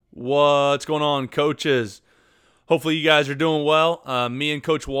What's going on, coaches? Hopefully you guys are doing well. Me and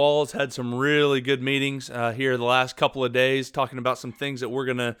Coach Walls had some really good meetings here the last couple of days talking about some things that we're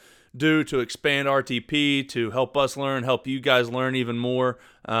going to do to expand RTP, to help us learn, help you guys learn even more,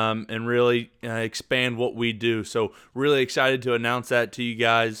 and really expand what we do. So really excited to announce that to you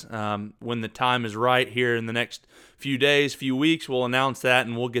guys when the time is right here in the next few days, few weeks. We'll announce that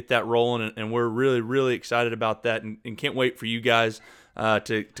and we'll get that rolling, and we're really, really excited about that and can't wait for you guys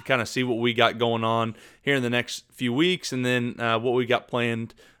to kind of see what we got going on here in the next few weeks, and then what we got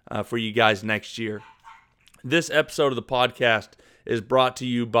planned for you guys next year. This episode of the podcast is brought to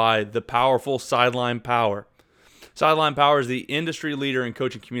you by the powerful Sideline Power. Sideline Power is the industry leader in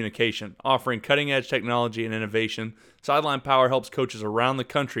coaching communication, offering cutting-edge technology and innovation. Sideline Power helps coaches around the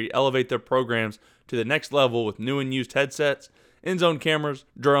country elevate their programs to the next level with new and used headsets, in-zone cameras,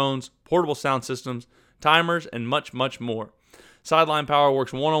 drones, portable sound systems, timers, and much, much more. Sideline Power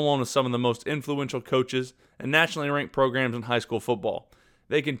works one-on-one with some of the most influential coaches and nationally ranked programs in high school football.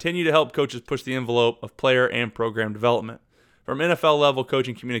 They continue to help coaches push the envelope of player and program development. From NFL-level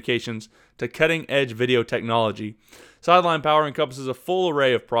coaching communications to cutting-edge video technology, Sideline Power encompasses a full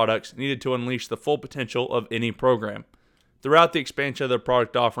array of products needed to unleash the full potential of any program. Throughout the expansion of their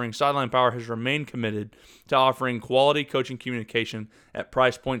product offering, Sideline Power has remained committed to offering quality coaching communication at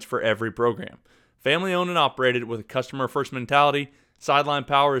price points for every program. Family owned and operated with a customer-first mentality, Sideline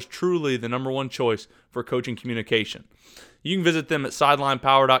Power is truly the number one choice for coaching communication. You can visit them at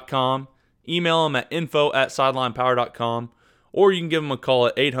sidelinepower.com, email them at info@sidelinepower.com, or you can give them a call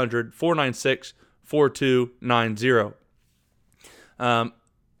at 800-496-4290.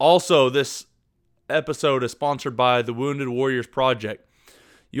 Also, this episode is sponsored by the Wounded Warriors Project.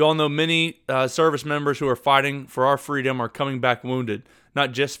 You all know many service members who are fighting for our freedom are coming back wounded,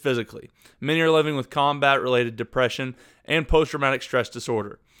 not just physically. Many are living with combat-related depression and post-traumatic stress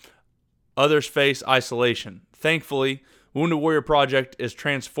disorder. Others face isolation. Thankfully, Wounded Warrior Project is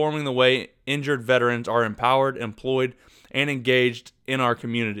transforming the way injured veterans are empowered, employed, and engaged in our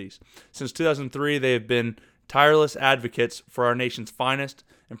communities. Since 2003, they have been tireless advocates for our nation's finest,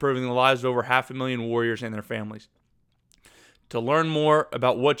 improving the lives of over 500,000 warriors and their families. To learn more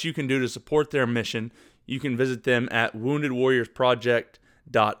about what you can do to support their mission, you can visit them at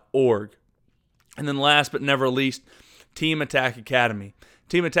woundedwarriorsproject.org. And then last but never least, Team Attack Academy.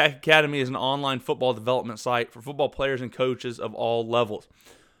 Team Attack Academy is an online football development site for football players and coaches of all levels.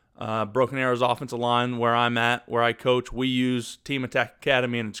 Broken Arrow's offensive line, where I'm at, where I coach, we use Team Attack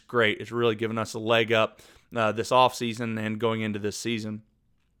Academy, and it's great. It's really given us a leg up this offseason and going into this season.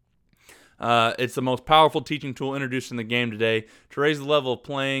 It's the most powerful teaching tool introduced in the game today to raise the level of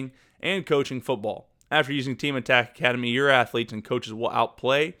playing and coaching football. After using Team Attack Academy, your athletes and coaches will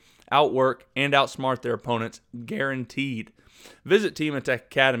outplay, outwork, and outsmart their opponents, guaranteed. Visit Team Attack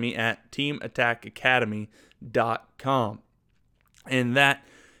Academy at teamattackacademy.com. And that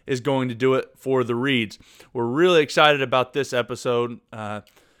is going to do it for the Reeds. We're really excited about this episode.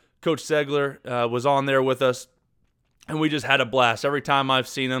 Coach Segler was on there with us, and we just had a blast. Every time I've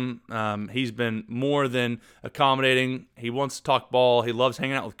seen him, he's been more than accommodating. He wants to talk ball. He loves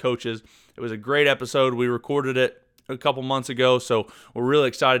hanging out with coaches. It was a great episode. We recorded it a couple months ago, so we're really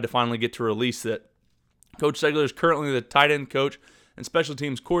excited to finally get to release it. Coach Segler is currently the tight end coach and special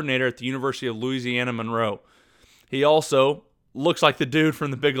teams coordinator at the University of Louisiana Monroe. He also looks like the dude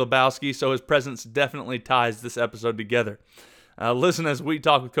from The Big Lebowski, so his presence definitely ties this episode together. Listen as we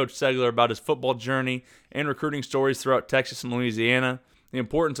talk with Coach Segler about his football journey and recruiting stories throughout Texas and Louisiana, the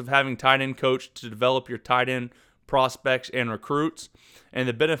importance of having tight end coach to develop your tight end prospects and recruits, and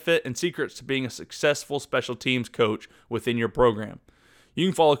the benefit and secrets to being a successful special teams coach within your program. You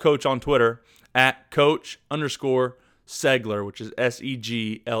can follow Coach on Twitter at Coach_Segler, which is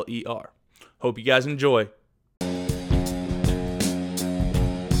Segler. Hope you guys enjoy.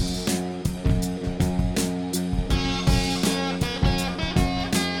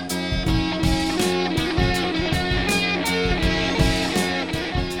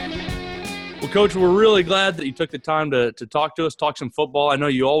 Coach, we're really glad that you took the time to talk to us, talk some football. I know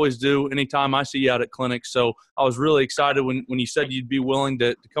you always do anytime I see you out at clinics, so I was really excited when you said you'd be willing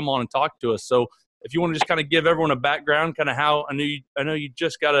to come on and talk to us. So if you want to just kind of give everyone a background, kind of how I know you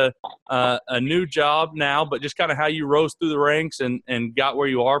just got a new job now, but just kind of how you rose through the ranks and got where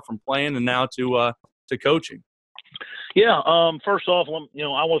you are from playing and now to coaching. Yeah. First off, I want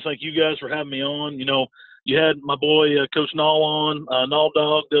to thank you guys for having me on. You had my boy, Coach Nall on, Nall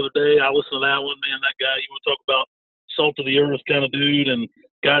Dog, the other day. I listened to that one. Man, that guy, you want to talk about salt of the earth kind of dude, and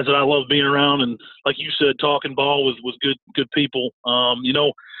guys that I love being around. And like you said, talking ball was good people.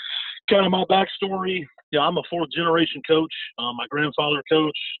 Kind of my backstory, Yeah, I'm a fourth generation coach. My grandfather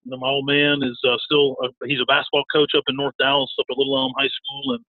coach. My old man is he's a basketball coach up in North Dallas, up at Little Elm High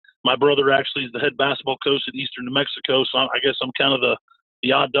School, and my brother actually is the head basketball coach at Eastern New Mexico. So I guess I'm kind of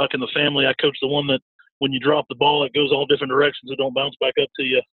the odd duck in the family. I coach the one that when you drop the ball, it goes all different directions. It don't bounce back up to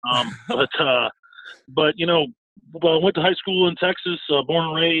you. But well, I went to high school in Texas, born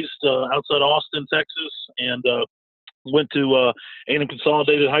and raised outside Austin, Texas, and went to A&M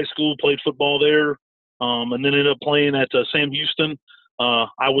Consolidated High School, played football there, and then ended up playing at Sam Houston.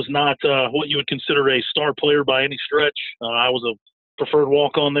 I was not what you would consider a star player by any stretch. I was a preferred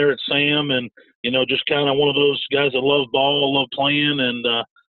walk-on there at Sam, and just kind of one of those guys that love ball, love playing, and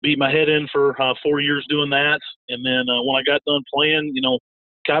beat my head in for 4 years doing that. And then when I got done playing,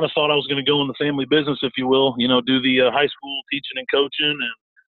 kind of thought I was going to go in the family business, if you will, do the high school teaching and coaching,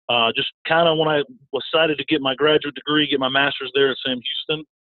 and just kind of when I was decided to get my graduate degree, get my master's there at Sam Houston,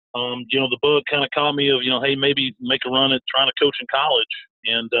 the bug kind of caught me of, hey, maybe make a run at trying to coach in college.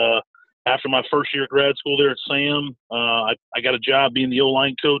 And after my first year of grad school there at Sam, I got a job being the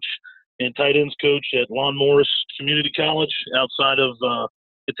O-line coach and tight ends coach at Lon Morris Community College outside of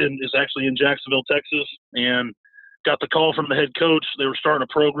it's actually in Jacksonville, Texas, and got the call from the head coach. They were starting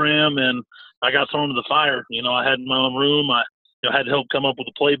a program, and I got thrown to the fire. I had my own room. I had to help come up with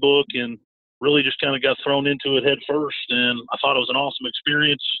a playbook, and really just kind of got thrown into it head first. And I thought it was an awesome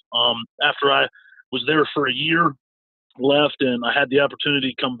experience. After I was there for a year, left, and I had the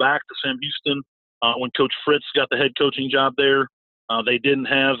opportunity to come back to Sam Houston when Coach Fritz got the head coaching job there. They didn't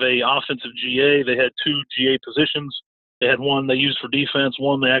have a offensive GA. They had 2 GA positions. They had one they used for defense,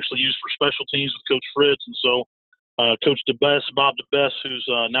 one they actually used for special teams with Coach Fritz. And so Coach DeBest, Bob DeBest, who's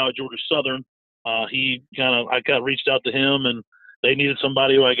now at Georgia Southern, I got reached out to him, and they needed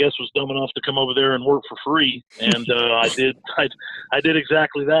somebody who I guess was dumb enough to come over there and work for free. And I did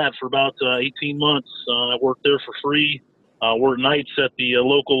exactly that for about 18 months. I worked there for free, worked nights at the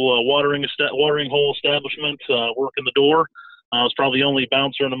local watering hole establishment, working the door. I was probably the only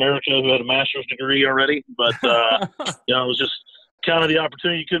bouncer in America who had a master's degree already, but it was just kind of the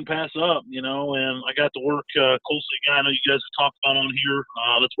opportunity you couldn't pass up, and I got to work closely. A guy I know you guys have talked about on here.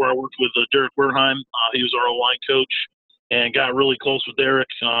 That's where I worked with Derek Wertheim. He was our O-line coach, and got really close with Derek.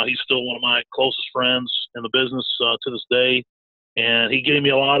 He's still one of my closest friends in the business to this day, and he gave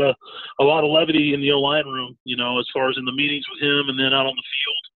me a lot of levity in the O-line room, as far as in the meetings with him, and then out on the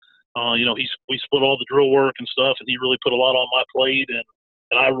field. We split all the drill work and stuff, and he really put a lot on my plate, and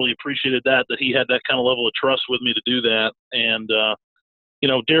I really appreciated that he had that kind of level of trust with me to do that. And,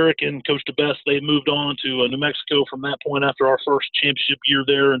 Derek and Coach DeBest, they moved on to New Mexico from that point after our first championship year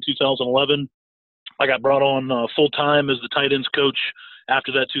there in 2011. I got brought on full-time as the tight ends coach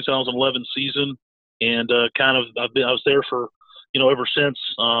after that 2011 season, and I was there for, ever since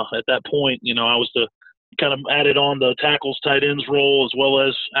at that point. I was kind of added on the tackles, tight ends role, as well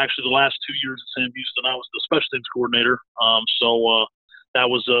as actually the last 2 years at Sam Houston, I was the special teams coordinator. That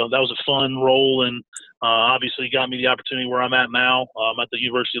was a fun role, and obviously got me the opportunity where I'm at now. I'm at the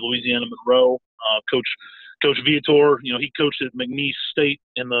University of Louisiana Monroe. Coach Viator, he coached at McNeese State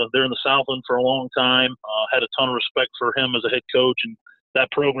there in the Southland for a long time. Had a ton of respect for him as a head coach and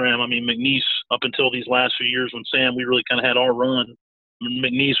that program. I mean, McNeese, up until these last few years when Sam, we really kind of had our run.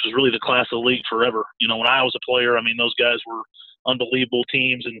 McNeese was really the class of the league forever. When I was a player, I mean, those guys were unbelievable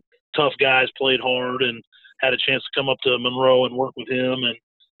teams and tough guys, played hard, and had a chance to come up to Monroe and work with him, and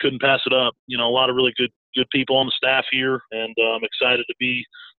couldn't pass it up. A lot of really good people on the staff here, and I'm excited to be.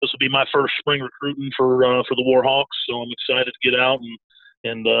 This will be my first spring recruiting for the Warhawks, so I'm excited to get out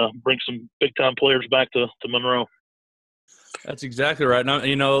and bring some big time players back to Monroe. That's exactly right. Now,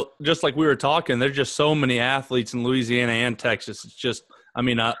 just like we were talking, there's just so many athletes in Louisiana and Texas. It's just,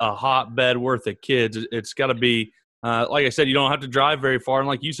 a hotbed worth of kids. It's got to be, like I said, you don't have to drive very far. And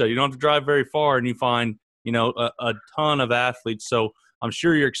like you said, you don't have to drive very far, and you find, a ton of athletes. So I'm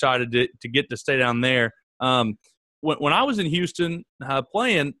sure you're excited to get to stay down there. When I was in Houston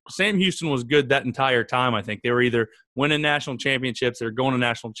playing, Sam Houston was good that entire time. I think they were either winning national championships or going to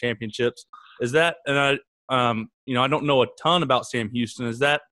national championships. Is that, and I don't know a ton about Sam Houston. Is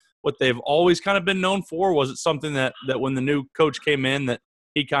that what they've always kind of been known for? Was it something that when the new coach came in that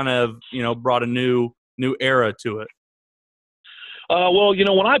he kind of, brought a new era to it? Well,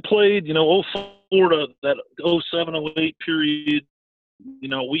 when I played, 04 to that 07, 08 period,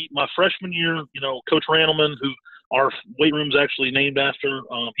 my freshman year, Coach Randleman, who our weight room's actually named after,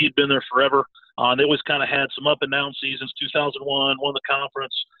 he had been there forever. They always kind of had some up and down seasons. 2001, won the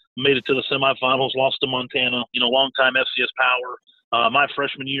conference, made it to the semifinals, lost to Montana, longtime FCS power. My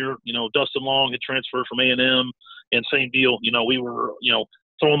freshman year, Dustin Long had transferred from A&M, and same deal. We were,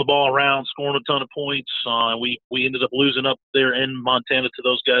 throwing the ball around, scoring a ton of points. We ended up losing up there in Montana to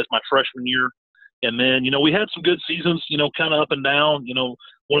those guys my freshman year. And then, we had some good seasons, kind of up and down.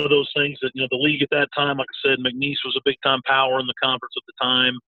 One of those things that, the league at that time, like I said, McNeese was a big-time power in the conference at the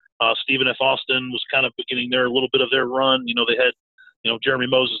time. Stephen F. Austin was kind of beginning a little bit of their run. They had, Jeremy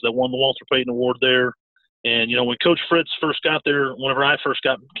Moses that won the Walter Payton Award there. And, when Coach Fritz first got there, whenever I first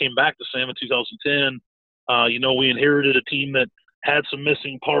came back to Sam in 2010, we inherited a team that had some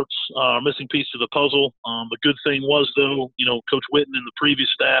missing parts, missing pieces of the puzzle. The good thing was, though, Coach Witten and the previous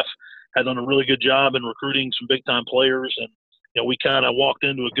staff had done a really good job in recruiting some big-time players. And, we kind of walked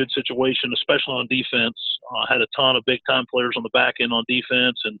into a good situation, especially on defense. Had a ton of big-time players on the back end on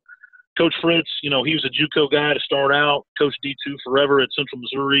defense. And Coach Fritz, he was a JUCO guy to start out, coached D2 forever at Central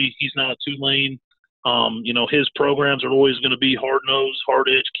Missouri. He's now at Tulane. His programs are always going to be hard-nosed,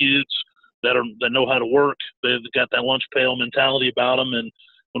 hard-edged kids that know how to work. They've got that lunch pail mentality about them. And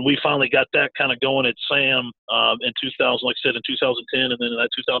when we finally got that kind of going at Sam in 2000, like I said, in 2010, and then in that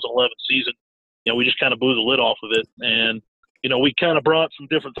 2011 season, we just kind of blew the lid off of it. And, we kind of brought some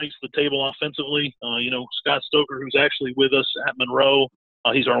different things to the table offensively. Scott Stoker, who's actually with us at Monroe,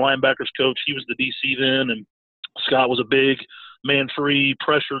 he's our linebackers coach. He was the DC then, and Scott was a big man-free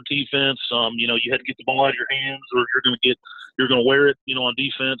pressure defense. You had to get the ball out of your hands, or you're going to wear it, on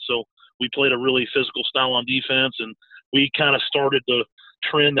defense. So we played a really physical style on defense, and we kind of started the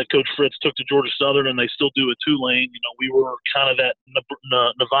trend that Coach Fritz took to Georgia Southern, and they still do at Tulane. We were kind of that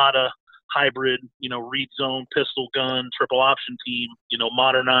Nevada hybrid, read zone, pistol gun, triple option team,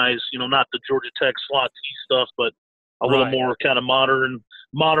 modernized, not the Georgia Tech slot T stuff, but a little more kind of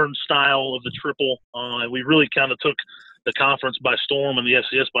modern style of the triple. And we really kind of took the conference by storm and the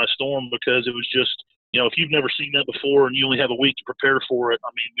FCS by storm, because it was just, if you've never seen that before and you only have a week to prepare for it, I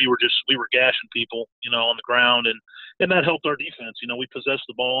mean, we were gashing people, on the ground, and that helped our defense. We possessed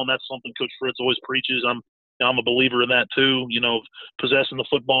the ball, and that's something Coach Fritz always preaches. I'm a believer in that too, possessing the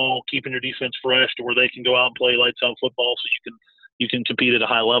football, keeping your defense fresh to where they can go out and play lights out football so you can compete at a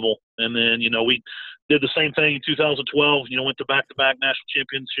high level. And then, we did the same thing in 2012, went to back-to-back national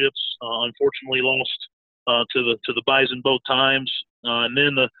championships, unfortunately lost to the Bison both times. And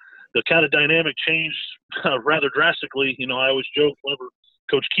then the kind of dynamic changed rather drastically. I always joke whenever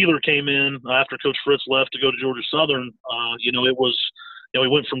Coach Keeler came in after Coach Fritz left to go to Georgia Southern, it was, we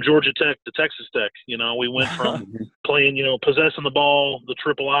went from Georgia Tech to Texas Tech. We went from playing, possessing the ball, the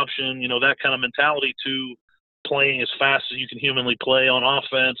triple option, that kind of mentality, to playing as fast as you can humanly play on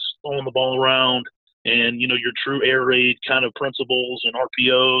offense, throwing the ball around, and, your true air raid kind of principles and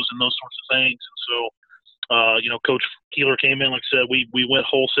RPOs and those sorts of things. And so, Coach Keeler came in, like I said, we went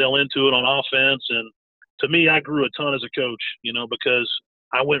wholesale into it on offense. And to me, I grew a ton as a coach, because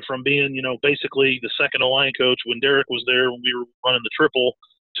I went from being, basically the second O-line coach when Derek was there, when we were running the triple,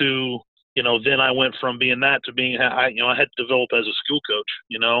 to, then I went from being that to being, I had to develop as a school coach,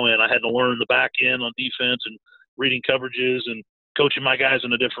 and I had to learn the back end on defense and reading coverages and coaching my guys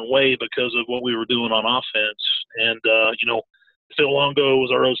in a different way because of what we were doing on offense. And, Phil Longo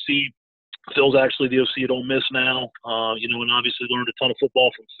was our OC. Phil's actually the OC at Ole Miss now, and obviously learned a ton of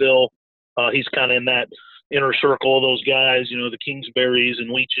football from Phil. He's kind of in that inner circle of those guys, the Kingsburys and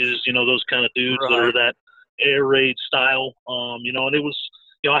Leaches, those kind of dudes that are that air raid style. And it was,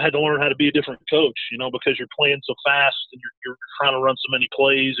 I had to learn how to be a different coach, because you're playing so fast and you're trying to run so many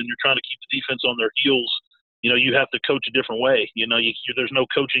plays and you're trying to keep the defense on their heels. You have to coach a different way. There's no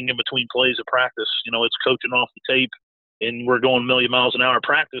coaching in between plays of practice. It's coaching off the tape, and we're going a million miles an hour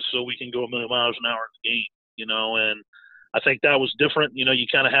practice so we can go a million miles an hour in the game, and I think that was different. You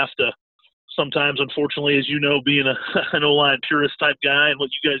kind of have to, sometimes, unfortunately, as being an O-line purist type guy and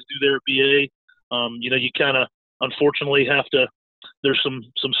what you guys do there at BA, you kind of unfortunately have to – there's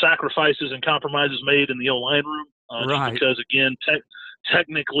some sacrifices and compromises made in the O-line room just because, again,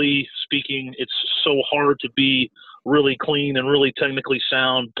 technically speaking, it's so hard to be really clean and really technically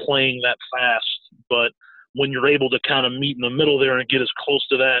sound playing that fast. But when you're able to kind of meet in the middle there and get as close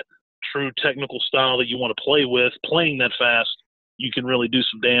to that true technical style that you want to play with, playing that fast, you can really do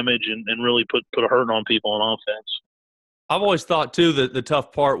some damage and really put a hurt on people on offense. I've always thought too that the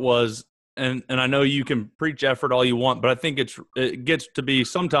tough part was, and I know you can preach effort all you want, but I think it gets to be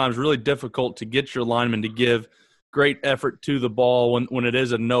sometimes really difficult to get your linemen to give great effort to the ball when it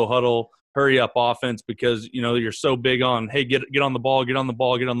is a no huddle, hurry up offense, because you're so big on, hey, get on the ball, get on the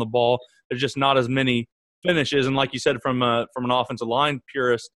ball, get on the ball. There's just not as many finishes, and like you said, from an offensive line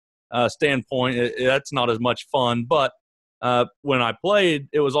purist standpoint, that's not as much fun. But when I played,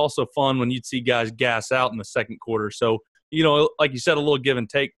 it was also fun when you'd see guys gas out in the second quarter. So, like you said, a little give and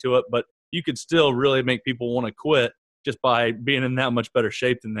take to it, but you could still really make people want to quit. just by being in that much better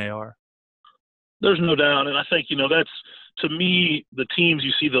shape than they are. There's no doubt, and I think that's, to me, the teams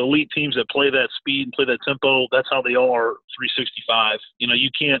you see, the elite teams that play that speed and play that tempo. That's how they are 365. You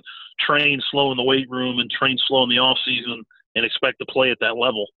can't train slow in the weight room and train slow in the off season and expect to play at that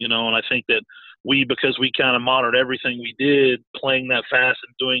level. And I think that because we kind of monitored everything we did, playing that fast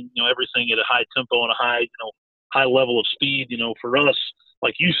and doing everything at a high tempo and a high level of speed. For us,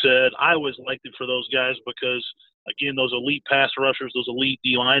 like you said, I always liked it for those guys because, again, those elite pass rushers, those elite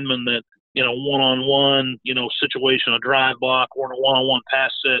D linemen that, one-on-one, situation, a drive block, or in a one-on-one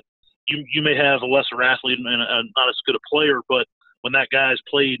pass set, you may have a lesser athlete and not as good a player, but when that guy's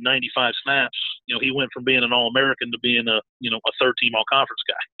played 95 snaps, he went from being an All-American to being a third-team All-Conference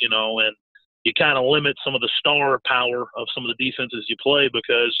guy, and you kind of limit some of the star power of some of the defenses you play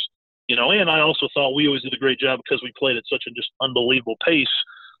because, and I also thought we always did a great job because we played at such a just unbelievable pace.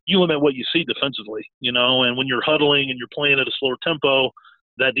 You limit what you see defensively, and when you're huddling and you're playing at a slower tempo,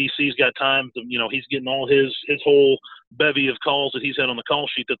 that DC's got time to, he's getting all his whole bevy of calls that he's had on the call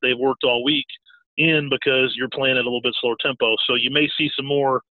sheet that they've worked all week in because you're playing at a little bit slower tempo. So you may see some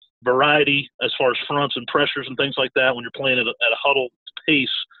more variety as far as fronts and pressures and things like that when you're playing at a huddle pace.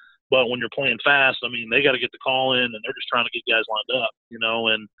 But when you're playing fast, they got to get the call in and they're just trying to get guys lined up,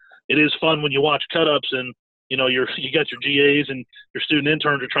 and it is fun when you watch cut-ups and, you got your GAs and your student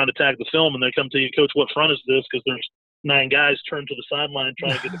interns are trying to tag the film and they come to you, Coach, what front is this? Because there's 9 guys turned to the sideline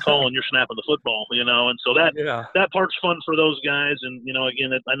trying to get the call and you're snapping the football, and so that part's fun for those guys. And,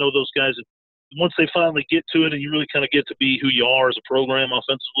 again, I know those guys, once they finally get to it and you really kind of get to be who you are as a program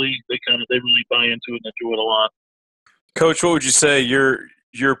offensively, they really buy into it and enjoy it a lot. Coach, what would you say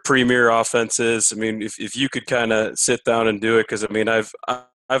your premier offense is? If you could kind of sit down and do it, because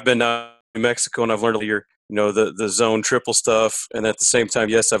I've been down in New Mexico and I've learned your the zone triple stuff, and at the same time,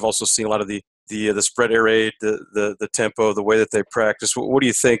 yes, I've also seen a lot of the spread air raid, the tempo, the way that they practice. What do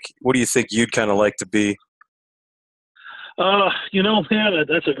you think? What do you think you'd kind of like to be? Man,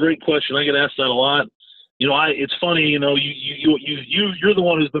 that's a great question. I get asked that a lot. It's funny. You're the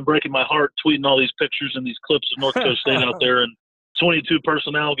one who's been breaking my heart, tweeting all these pictures and these clips of North Dakota State out there and 22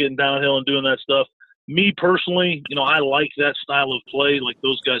 personnel getting downhill and doing that stuff. Me personally, I like that style of play, like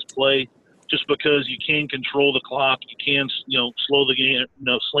those guys play, just because you can control the clock, you can, slow the game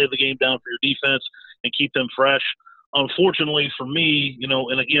down for your defense and keep them fresh. Unfortunately for me,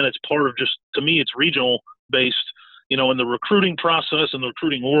 and again, it's part of just, to me, it's regional based, in the recruiting process and the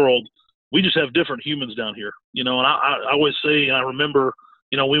recruiting world, we just have different humans down here, and I always say, and I remember,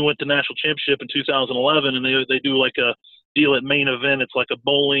 we went to national championship in 2011 and they do like a deal at main event. It's like a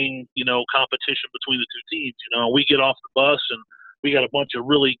bowling, competition between the two teams. We get off the bus and we got a bunch of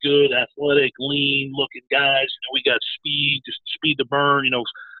really good, athletic, lean-looking guys. We got speed, just speed to burn.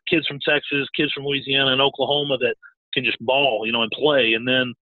 Kids from Texas, kids from Louisiana and Oklahoma that can just ball, and play. And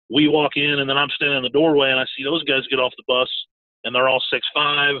then we walk in, and then I'm standing in the doorway, and I see those guys get off the bus, and they're all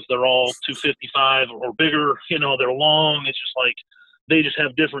 6'5", they're all 255 or bigger. They're long. It's just like they just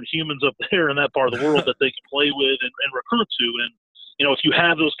have different humans up there in that part of the world that they can play with and recruit to. And if you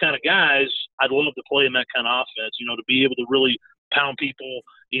have those kind of guys, I'd love to play in that kind of offense. To be able to really pound people,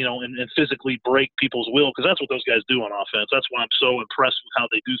 and physically break people's will, because that's what those guys do on offense. That's why I'm so impressed with how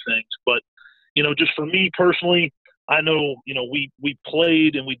they do things. But, just for me personally, I know, we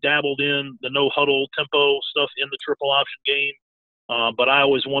played and we dabbled in the no huddle tempo stuff in the triple option game. But I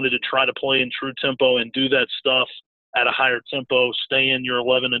always wanted to try to play in true tempo and do that stuff at a higher tempo, stay in your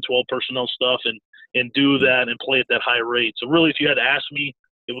 11 and 12 personnel stuff and do that and play at that high rate. So really, if you had to ask me,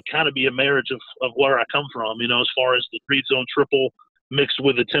 it would kind of be a marriage of where I come from, as far as the read zone triple mixed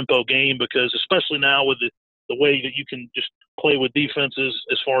with the tempo game, because especially now with the way that you can just play with defenses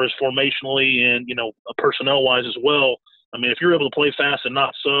as far as formationally and, personnel-wise as well. If you're able to play fast and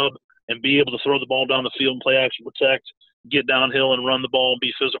not sub and be able to throw the ball down the field and play action protect, get downhill and run the ball and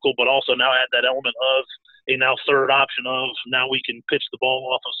be physical, but also now add that element of a now third option of now we can pitch the ball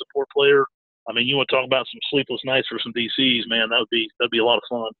off a support player. You want to talk about some sleepless nights for some DCs, man, that'd be a lot of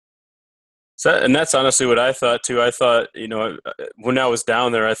fun. And that's honestly what I thought too. I thought, when I was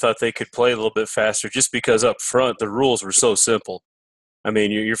down there, I thought they could play a little bit faster just because up front the rules were so simple.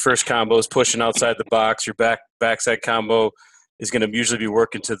 Your first combo is pushing outside the box. Your backside combo is going to usually be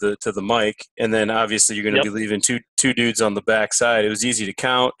working to the mic, and then obviously you're going to be leaving two dudes on the backside. It was easy to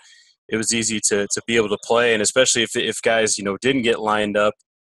count. It was easy to be able to play, and especially if guys didn't get lined up.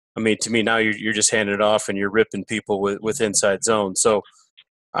 To me now you're just handing it off and you're ripping people with inside zone. So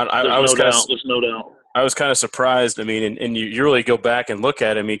I was there's no doubt. I was kind of surprised. And you really go back and look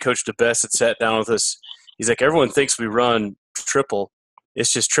at it. Coach DeBest had sat down with us. He's like, everyone thinks we run triple.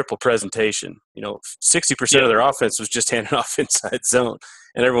 it's just triple presentation. 60% of their offense was just handing off inside zone,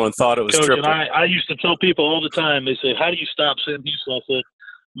 and everyone thought it was Coach, triple. And I used to tell people all the time, they say, how do you stop Sam Houston? I said,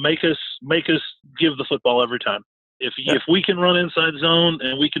 make us give the football every time. If we can run inside zone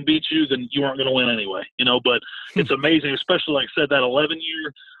and we can beat you, then you aren't going to win anyway. But it's amazing, especially like I said, that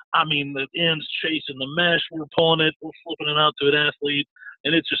 11-year, I mean, the ends chasing the mesh, we're pulling it, we're flipping it out to an athlete,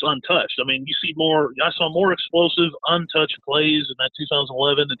 and it's just untouched. I mean, I saw more explosive, untouched plays in that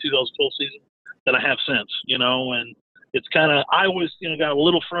 2011 and 2012 season than I have since, and it's kind of, I always, got a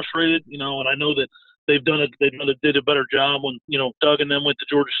little frustrated, and I know that they did a better job when, Doug and them went to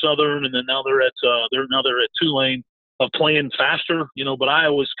Georgia Southern, and then now they're at Tulane of playing faster, but I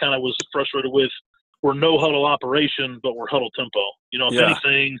always kind of was frustrated with, we're no huddle operation, but we're huddle tempo. If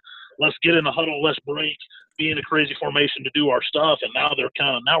anything, let's get in the huddle, let's break, be in a crazy formation to do our stuff. And now we're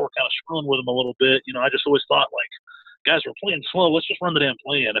kind of screwing with them a little bit. I just always thought, like, guys, we're playing slow. Let's just run the damn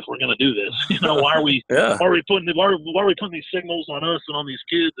play in if we're going to do this. Why are we putting these signals on us and on these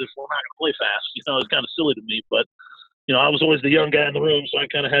kids if we're not going to play fast? It's kind of silly to me. But I was always the young guy in the room, so I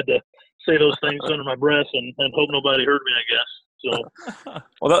kind of had to say those things under my breath and hope nobody heard me, I guess. So,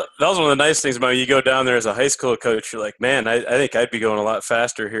 well, that was one of the nice things about you go down there as a high school coach. You're like, man, I think I'd be going a lot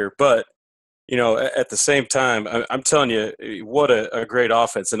faster here. But, at the same time, I'm telling you, what a great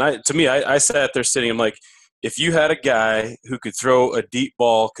offense. And I sat there sitting, I'm like, if you had a guy who could throw a deep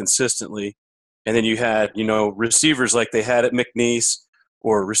ball consistently, and then you had, receivers like they had at McNeese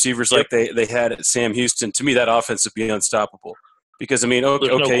or receivers like they had at Sam Houston, to me that offense would be unstoppable. Because, there's no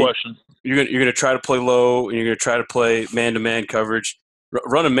question. You're going to try to play low, and you're going to try to play man-to-man coverage.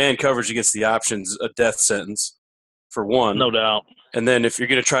 Running man coverage against the option's a death sentence, for one. No doubt. And then if you're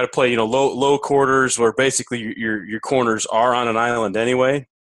going to try to play, low quarters where basically your corners are on an island anyway,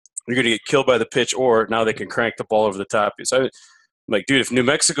 you're going to get killed by the pitch, or now they can crank the ball over the top. So I'm like, dude, if New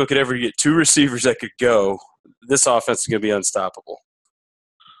Mexico could ever get two receivers that could go, this offense is going to be unstoppable.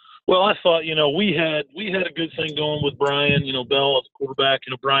 Well, I thought, we had a good thing going with Brian, Bell as quarterback.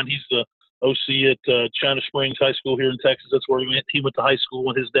 Brian, he's the OC at China Springs High School here in Texas. That's where he went to high school,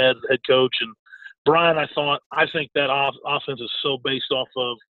 and his dad's the head coach. And Brian, I think that offense is so based off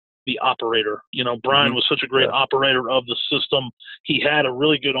of the operator. Brian was such a great operator of the system. He had a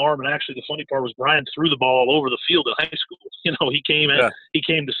really good arm, and actually the funny part was Brian threw the ball all over the field in high school. He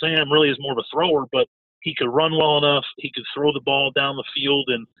came to Sam really as more of a thrower, but he could run well enough. He could throw the ball down the field,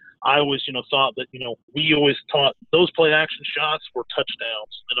 and I always, thought that, we always taught those play action shots were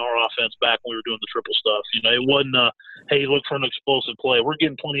touchdowns in our offense back when we were doing the triple stuff. It wasn't, hey, look for an explosive play. We're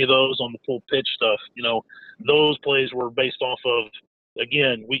getting plenty of those on the full pitch stuff. Those plays were based off of,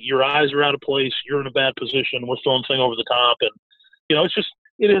 again, your eyes are out of place. You're in a bad position. We're throwing the thing over the top. And,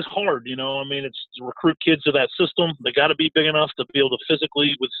 it is hard, it's to recruit kids to that system. They got to be big enough to be able to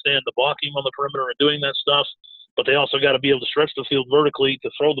physically withstand the blocking on the perimeter and doing that stuff. But they also got to be able to stretch the field vertically to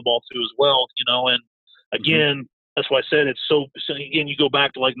throw the ball to as well, and again, that's why I said it's so again, you go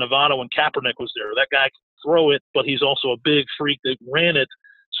back to like Nevada when Kaepernick was there. That guy can throw it, but he's also a big freak that ran it.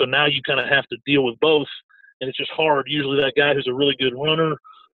 So now you kind of have to deal with both, and it's just hard. Usually that guy who's a really good runner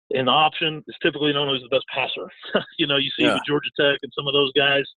in the option is typically known as the best passer. You see with Georgia Tech and some of those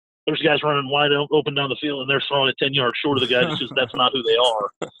guys, there's guys running wide open down the field and they're throwing it 10 yards short of the guy. It's just, that's not who they are,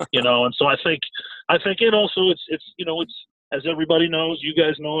 And so I think it also, it's, as everybody knows, you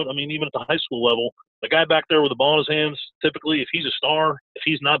guys know it. I mean, even at the high school level, the guy back there with the ball in his hands, typically if he's a star, if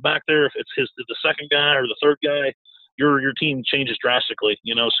he's not back there, if it's the second guy or the third guy, your team changes drastically,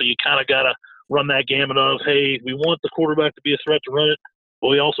 So you kind of got to run that gamut of, hey, we want the quarterback to be a threat to run it, but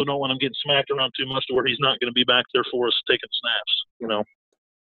we also don't want him getting smacked around too much to where he's not going to be back there for us taking snaps,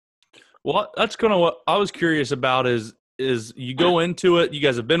 Well, that's kind of what I was curious about is you go into it, you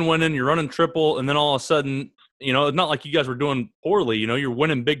guys have been winning, you're running triple, and then all of a sudden, it's not like you guys were doing poorly, you're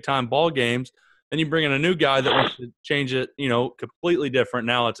winning big-time ball games. Then you bring in a new guy that wants to change it, completely different.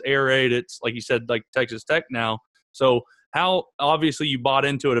 Now it's air raid. It's, like you said, like Texas Tech now. So how – obviously you bought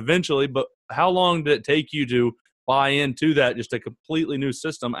into it eventually, but how long did it take you to buy into that, just a completely new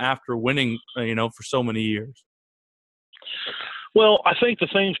system after winning, for so many years? Well, I think the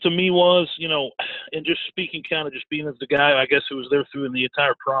thing to me was, and just speaking kind of just being as the guy, I guess, who was there through in the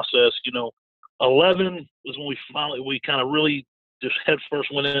entire process, 11 was when we kind of really just head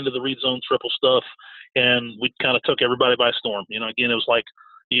first went into the read zone triple stuff, and we kind of took everybody by storm. Again, it was like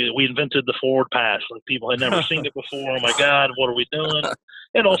we invented the forward pass. Like people had never seen it before. Oh, my God, what are we doing?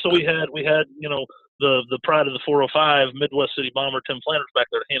 And also we had the pride of the 405, Midwest City Bomber, Tim Flanders back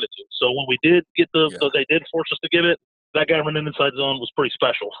there to hand it to. So when we did get they did force us to give it, that guy running inside zone was pretty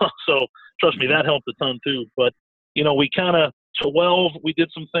special. So trust me, that helped a ton too. But, we kind of 12, we did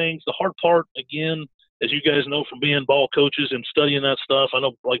some things. The hard part, again, as you guys know from being ball coaches and studying that stuff, I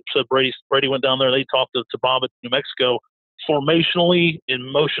know, like I said, Brady went down there. They talked to Bob at New Mexico. Formationally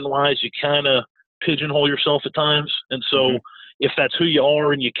and motion-wise, you kind of pigeonhole yourself at times. And so if that's who you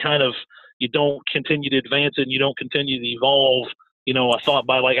are and you don't continue to advance it and you don't continue to evolve, I thought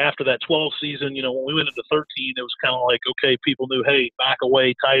by after that 12 season, when we went into 13, it was kind of like, okay, people knew, hey, back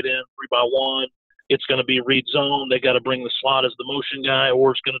away, tight end, 3-by-1. It's going to be read zone. They got to bring the slot as the motion guy,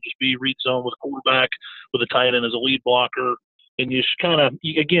 or it's going to just be read zone with a quarterback with a tight end as a lead blocker. And you just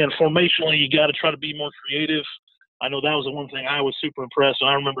again, formationally, you got to try to be more creative. I know that was the one thing I was super impressed. And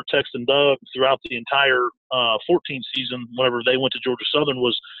I remember texting Doug throughout the entire 14 season, whenever they went to Georgia Southern,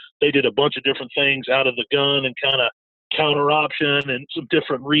 was they did a bunch of different things out of the gun and kind of counter option and some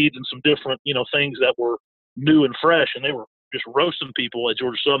different reads and some different, things that were new and fresh. And they were just roasting people at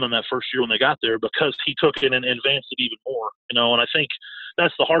Georgia Southern that first year when they got there because he took it and advanced it even more, and I think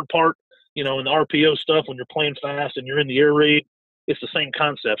that's the hard part, in the RPO stuff when you're playing fast and you're in the air raid, it's the same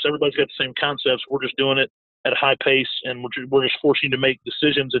concepts. Everybody's got the same concepts. We're just doing it at a high pace, and we're just forcing you to make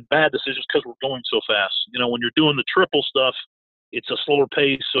decisions and bad decisions because we're going so fast. When you're doing the triple stuff, it's a slower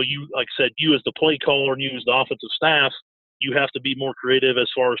pace. So you, like I said, you as the play caller and you as the offensive staff, you have to be more creative as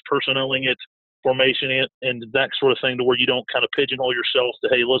far as personnelling it, formation it, and that sort of thing, to where you don't kind of pigeonhole yourself to,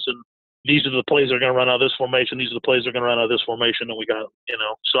 hey, listen, these are the plays that are going to run out of this formation. These are the plays that are going to run out of this formation that we got,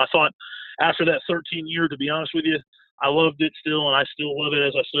 So I thought after that 13 year, to be honest with you, I loved it still, and I still love it,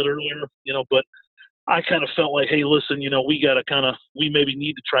 as I said earlier, but I kind of felt like, hey, listen, we maybe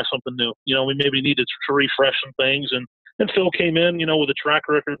need to try something new. We maybe need to refresh some things. And Phil came in, with a track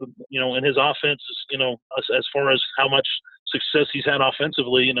record, and his offense, as far as how much success he's had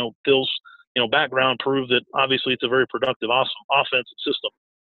offensively, Phil's, background proved that obviously it's a very productive, awesome offensive system.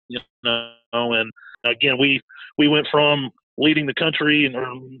 And again, we went from leading the country or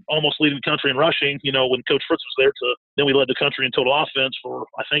almost leading the country in rushing, when Coach Fritz was there, to then we led the country in total offense for,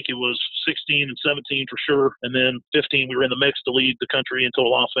 I think it was 16 and 17 for sure. And then 15, we were in the mix to lead the country in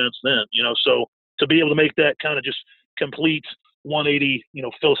total offense then, so to be able to make that kind of just complete 180,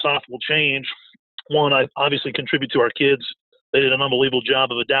 philosophical change, one, I obviously contribute to our kids. They did an unbelievable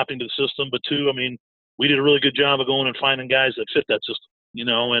job of adapting to the system. But two, we did a really good job of going and finding guys that fit that system,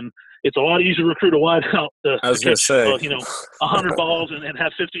 and it's a lot easier to recruit a wideout to catch, 100 balls and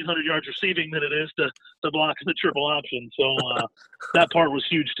have 1,500 yards receiving than it is to block the triple option. So that part was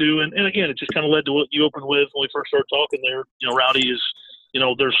huge too. And again, it just kind of led to what you opened with when we first started talking there. Rowdy is,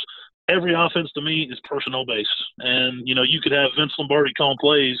 there's every offense to me is personnel based. And, you could have Vince Lombardi calling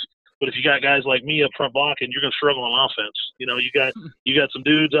plays, but if you got guys like me up front blocking, you're going to struggle on offense. You got some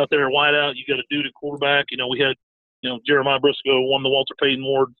dudes out there wide out. You got a dude at quarterback. We had, Jeremiah Briscoe won the Walter Payton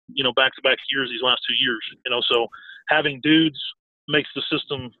Award, back-to-back years these last 2 years. So having dudes makes the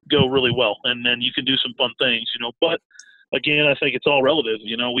system go really well, and then you can do some fun things. But again, I think it's all relative.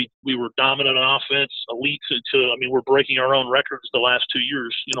 We were dominant on offense, elite we're breaking our own records the last 2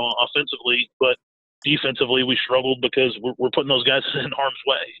 years, offensively, but defensively we struggled because we're putting those guys in harm's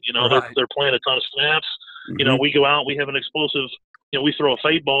way. Right. They're playing a ton of snaps. We go out, we have an explosive, we throw a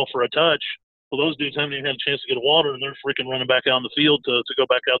fade ball for a touch. Well, those dudes haven't even had a chance to get a water, and they're freaking running back out on the field to go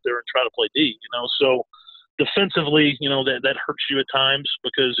back out there and try to play D. So defensively, that hurts you at times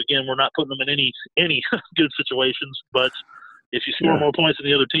because, again, we're not putting them in any good situations. But if you score more points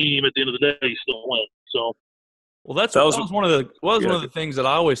than the other team, at the end of the day, you still win. So. Well, that was one of the things that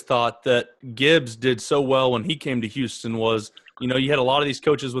I always thought that Gibbs did so well when he came to Houston was, you had a lot of these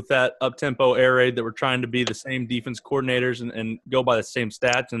coaches with that up-tempo air raid that were trying to be the same defense coordinators and go by the same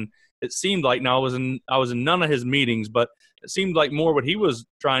stats. And it seemed like, now I was in none of his meetings, but it seemed like more what he was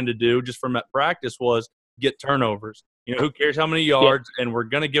trying to do just from that practice was get turnovers. Who cares how many yards, and we're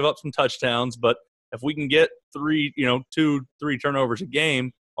going to give up some touchdowns, but if we can get 2-3 turnovers a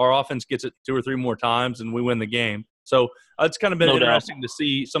game, our offense gets it 2 or 3 more times and we win the game. So it's kind of been interesting to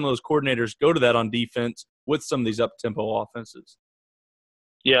see some of those coordinators go to that on defense with some of these up-tempo offenses.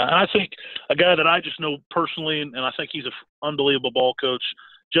 Yeah, and I think a guy that I just know personally, and I think he's an unbelievable ball coach,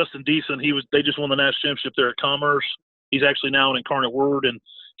 Justin Deason. They just won the national championship there at Commerce. He's actually now an Incarnate Word, and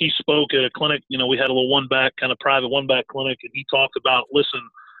he spoke at a clinic. We had a little private one-back clinic, and he talked about, listen,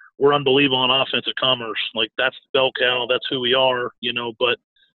 we're unbelievable on offense at Commerce. Like, that's the bell cow. That's who we are, but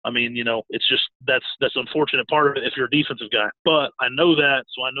it's just that's the unfortunate part of it if you're a defensive guy. But I know that,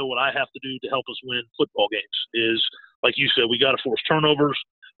 so I know what I have to do to help us win football games is, like you said, we got to force turnovers.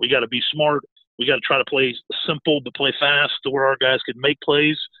 We got to be smart. We got to try to play simple but play fast to where our guys can make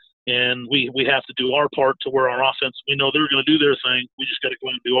plays. And we have to do our part to where our offense, we know they're going to do their thing. We just got to go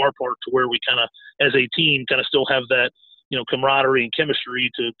and do our part to where we kind of, as a team, kind of still have that camaraderie and chemistry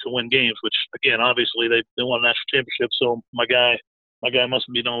to win games, which again, obviously they won a national championship. So my guy must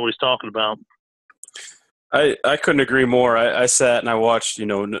be knowing what he's talking about. I couldn't agree more. I sat and I watched,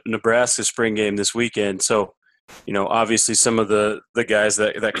 Nebraska spring game this weekend. So, obviously some of the guys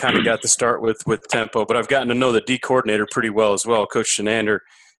that kind of got the start with tempo, but I've gotten to know the D coordinator pretty well as well, Coach Shenander.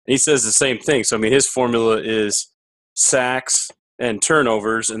 And he says the same thing. So, I mean, his formula is sacks and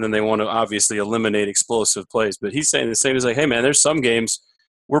turnovers, and then they want to obviously eliminate explosive plays. But he's saying the same. He's like, hey, man, there's some games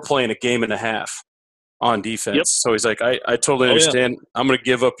we're playing a game and a half on defense. Yep. So he's like, I totally understand. Yeah. I'm going to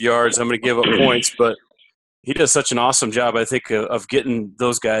give up yards. I'm going to give up points. But he does such an awesome job, I think, of getting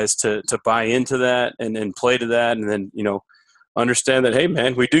those guys to buy into that and play to that, and then, understand that, hey,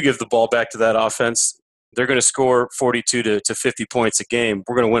 man, we do give the ball back to that offense. They're going to score 42 to 50 points a game.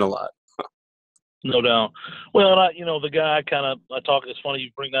 We're going to win a lot. No doubt. Well, and the guy I talk. It's funny you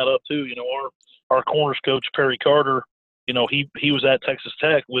bring that up too. Our corners coach Perry Carter. He was at Texas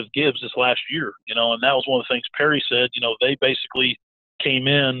Tech with Gibbs this last year. And that was one of the things Perry said. They basically came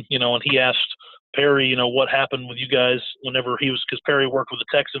in. And he asked Perry, what happened with you guys whenever because Perry worked with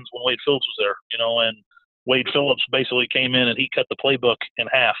the Texans when Wade Phillips was there. And Wade Phillips basically came in and he cut the playbook in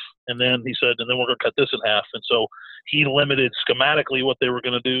half. And then he said, and then we're going to cut this in half. And so he limited schematically what they were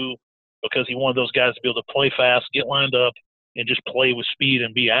going to do, because he wanted those guys to be able to play fast, get lined up, and just play with speed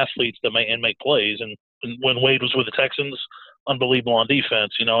and be athletes and make plays. And when Wade was with the Texans, unbelievable on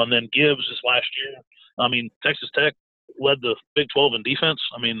defense, And then Gibbs this last year, Texas Tech led the Big 12 in defense.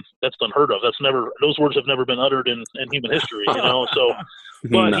 That's unheard of. Those words have never been uttered in human history, So,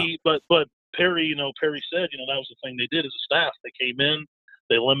 but No. but Perry, Perry said, that was the thing they did as a staff. They came in.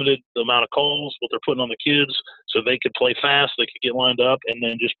 They limited the amount of calls, what they're putting on the kids, so they could play fast, they could get lined up, and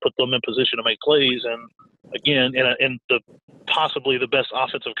then just put them in position to make plays. And again, in the possibly the best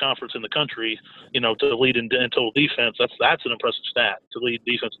offensive conference in the country, to lead in total defense, that's an impressive stat. To lead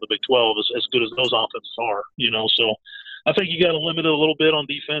defense in the Big 12 is as good as those offenses are. So I think you got to limit it a little bit on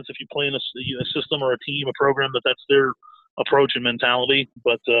defense if you play in a system or a team, a program that's their approach and mentality.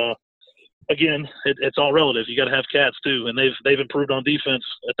 But again, it's all relative. You got to have cats too, and they've improved on defense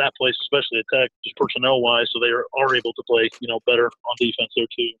at that place, especially at Tech, just personnel wise. So they are able to play better on defense there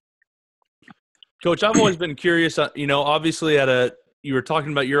too. Coach, I've always been curious. Obviously you were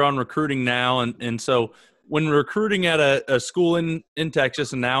talking about you're on recruiting now, and so when recruiting at a school in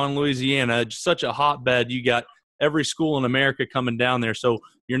Texas and now in Louisiana, just such a hotbed, you got every school in America coming down there. So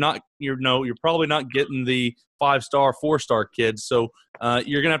you're probably not getting the 5-star, 4-star kids. So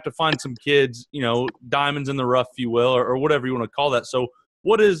you're gonna have to find some kids, diamonds in the rough, if you will, or whatever you want to call that. So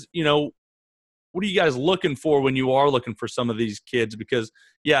what are you guys looking for when you are looking for some of these kids? Because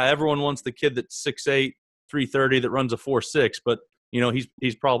everyone wants the kid that's 6'8", 330 that runs a 4.6, but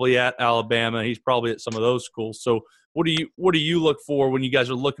he's probably at Alabama, he's probably at some of those schools. So what do you look for when you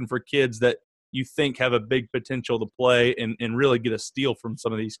guys are looking for kids that you think have a big potential to play and really get a steal from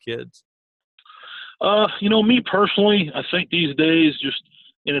some of these kids? Me personally, I think these days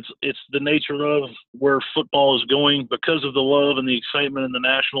it's the nature of where football is going because of the love and the excitement and the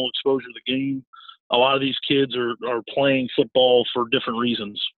national exposure of the game. A lot of these kids are playing football for different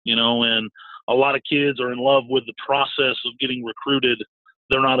reasons, and a lot of kids are in love with the process of getting recruited.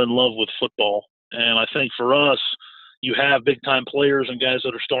 They're not in love with football. And I think for us, you have big time players and guys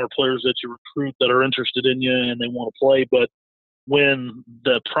that are star players that you recruit that are interested in you and they want to play. But when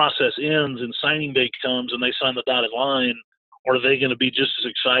the process ends and signing day comes and they sign the dotted line, are they going to be just as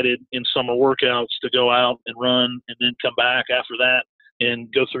excited in summer workouts to go out and run and then come back after that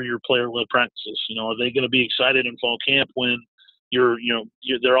and go through your player-led practices? Are they going to be excited in fall camp when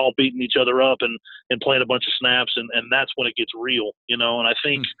they're all beating each other up and playing a bunch of snaps, and that's when it gets real, And I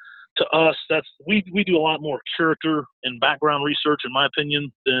think to us, we do a lot more character and background research, in my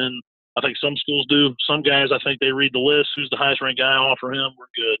opinion, than I think some schools do. Some guys, I think they read the list. Who's the highest ranked guy? Offer him. We're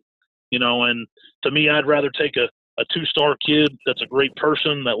good. And to me, I'd rather take a 2-star kid that's a great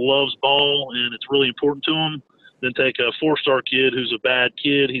person that loves ball and it's really important to him than take a 4-star kid who's a bad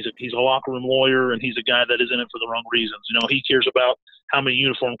kid. He's a locker room lawyer and he's a guy that is in it for the wrong reasons. He cares about how many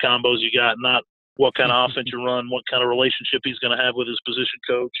uniform combos you got, not what kind of offense you run, what kind of relationship he's going to have with his position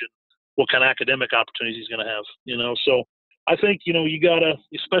coach, and what kind of academic opportunities he's going to have. So I think, you gotta,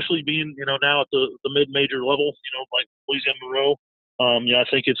 especially being, now at the mid-major level, like Louisiana Monroe, I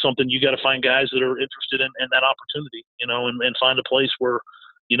think it's something you got to find guys that are interested in that opportunity, and find a place where,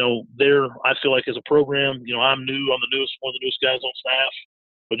 I feel like as a program, I'm one of the newest guys on staff,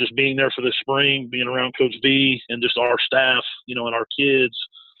 but just being there for this spring, being around Coach V and just our staff, and our kids,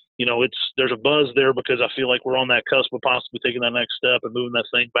 there's a buzz there because I feel like we're on that cusp of possibly taking that next step and moving that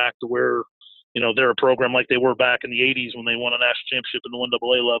thing back to where, they're a program like they were back in the 80s when they won a national championship in the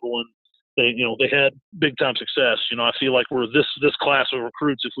 1AA level, and they had big time success. I feel like we're this class of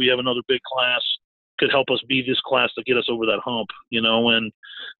recruits, if we have another big class, could help us be this class to get us over that hump. And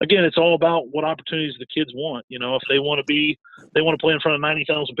again, it's all about what opportunities the kids want. If they want to play in front of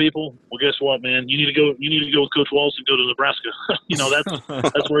 90,000 people, well, guess what, man? You need to go with Coach Walls and go to Nebraska.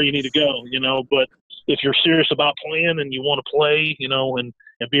 That's where you need to go. But if you're serious about playing and you want to play, and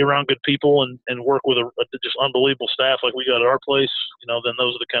be around good people and work with a just unbelievable staff like we got at our place, then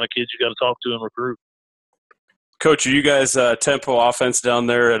those are the kind of kids you got to talk to and recruit. Coach, are you guys tempo offense down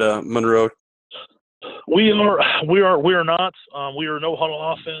there at Monroe? We are not. We are no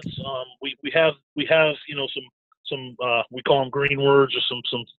huddle offense. We have some we call them green words or some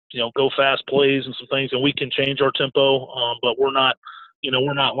go fast plays and some things, and we can change our tempo. But we're not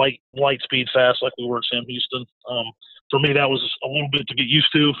like light speed fast like we were at Sam Houston. For me, that was a little bit to get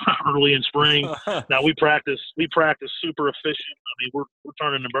used to early in spring. Now we practice super efficient. I mean, we're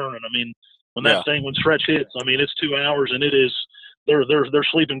turning and burning. I mean, when stretch hits, I mean, it's 2 hours and it is. They're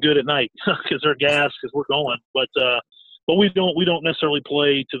sleeping good at night because they're gassed because we're going. But we don't necessarily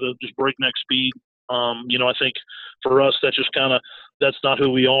play to the just breakneck speed. I think for us that's not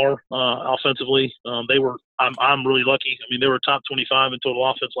who we are offensively. I'm really lucky. I mean, they were top 25 in total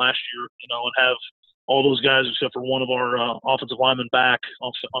offense last year. And have all those guys except for one of our offensive linemen back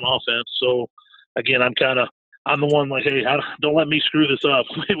on offense. So again, I'm the one like, hey, don't let me screw this up.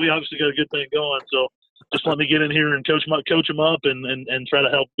 We obviously got a good thing going. So just let me get in here and coach them up and try to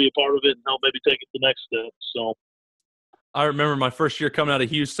help be a part of it and help maybe take it to the next step. So I remember my first year coming out of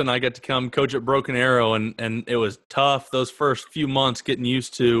Houston, I got to come coach at Broken Arrow, and it was tough those first few months getting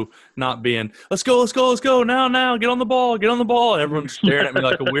used to not being, let's go, now, get on the ball. And everyone's staring at me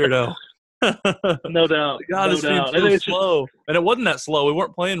like a weirdo. No doubt. God, no this doubt. seems so slow. And it wasn't that slow. We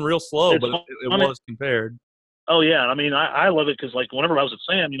weren't playing real slow, but it was compared. Oh, yeah. I mean, I love it because, like, whenever I was at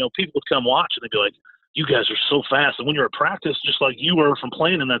Sam, people would come watch and they'd be like, you guys are so fast. And when you're at practice, just like you were from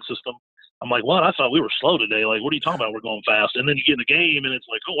playing in that system, I'm like, what? I thought we were slow today. Like, what are you talking about? We're going fast. And then you get in the game, and it's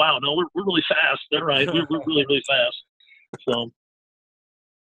like, oh, wow, no, we're really fast. They're right. We're really, really fast. So,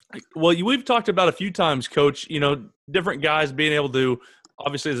 well, we've talked about a few times, Coach, different guys being able to,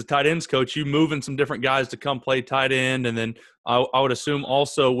 obviously as a tight ends coach, you moving some different guys to come play tight end. And then I would assume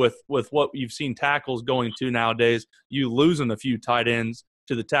also with what you've seen tackles going to nowadays, you losing a few tight ends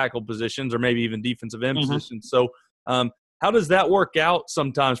to the tackle positions or maybe even defensive end positions. So how does that work out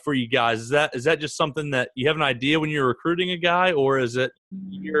sometimes for you guys? Is that just something that you have an idea when you're recruiting a guy, or is it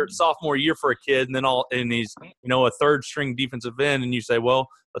your sophomore year for a kid and he's a third string defensive end and you say, well,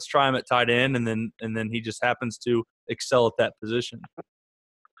 let's try him at tight end, and then he just happens to excel at that position?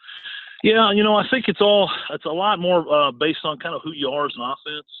 Yeah, I think it's a lot more based on kind of who you are as an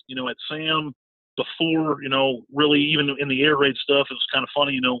offense. At Sam before, really even in the air raid stuff, it was kind of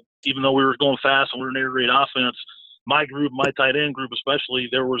funny, even though we were going fast and we were an air raid offense, my tight end group especially,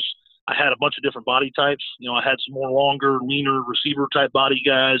 I had a bunch of different body types. I had some more longer, leaner receiver type body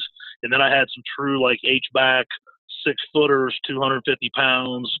guys, and then I had some true like H-back, 6-footers, 250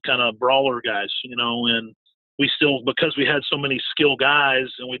 pounds, kind of brawler guys, and we still, because we had so many skill guys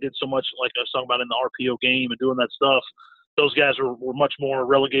and we did so much, like I was talking about in the RPO game and doing that stuff, those guys were much more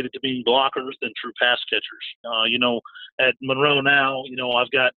relegated to being blockers than true pass catchers. At Monroe now,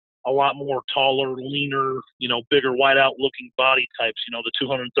 I've got a lot more taller, leaner, bigger, wide-out looking body types, the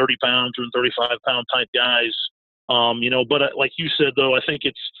 230 pound, 235 pound type guys. But like you said, though, I think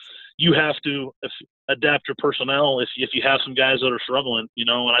you have to adapt your personnel if you have some guys that are struggling, and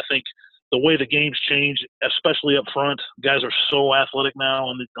I think the way the game's changed, especially up front, guys are so athletic now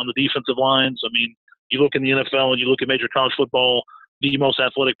on the defensive lines. I mean, you look in the NFL and you look at major college football, the most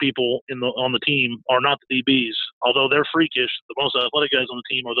athletic people on the team are not the DBs. Although they're freakish, the most athletic guys on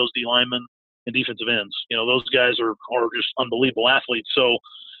the team are those D linemen and defensive ends. Those guys are just unbelievable athletes. So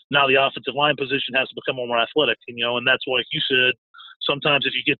now the offensive line position has to become more athletic, and that's why, like you said, sometimes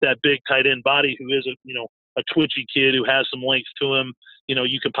if you get that big tight end body who is a twitchy kid who has some length to him,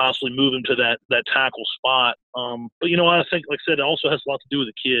 you can possibly move him to that tackle spot. But I think, like I said, it also has a lot to do with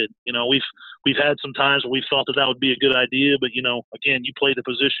the kid. We've had some times where we thought that would be a good idea, but again, you play the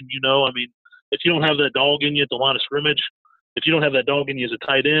position. I mean, if you don't have that dog in you at the line of scrimmage, if you don't have that dog in you as a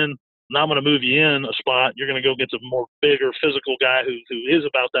tight end, now I'm going to move you in a spot. You're going to go get some more bigger physical guy who is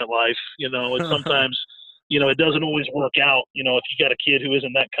about that life. It's sometimes it doesn't always work out. If you got a kid who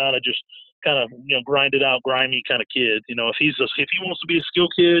isn't that kind of grinded out, grimy kind of kid, if he wants to be a skill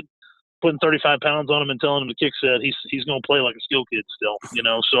kid, putting 35 pounds on him and telling him to kick set, he's going to play like a skill kid still, you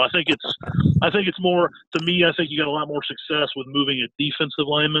know. So I think it's more, to me, I think you got a lot more success with moving a defensive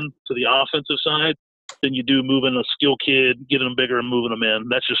lineman to the offensive side than you do moving a skill kid, getting them bigger and moving them in.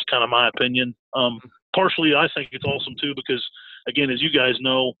 That's just kind of my opinion. Partially, I think it's awesome too because, again, as you guys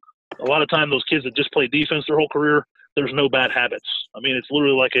know, a lot of time those kids that just play defense their whole career, there's no bad habits. I mean, it's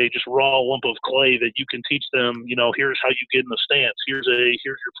literally like a just raw lump of clay that you can teach them, you know, here's how you get in the stance. Here's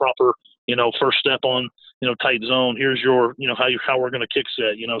your proper, you know, first step on, you know, tight zone. Here's your, you know, how we're going to kick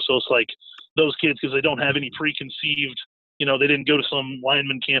set, you know. So it's like those kids, because they don't have any preconceived, you know, they didn't go to some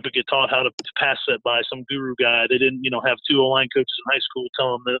lineman camp and get taught how to pass set by some guru guy. They didn't, you know, have 2 O-line coaches in high school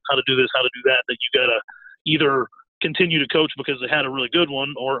telling them how to do this, how to do that, that you got to either continue to coach because they had a really good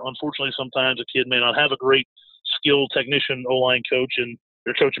one, or unfortunately sometimes a kid may not have a great skilled technician O-line coach and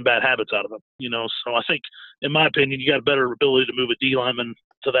they're coaching bad habits out of them, you know. So I think, in my opinion, you got a better ability to move a D lineman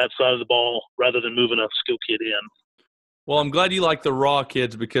to that side of the ball rather than moving a skill kid in. Well, I'm glad you like the raw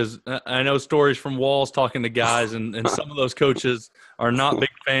kids because I know stories from Walls talking to guys, and some of those coaches are not big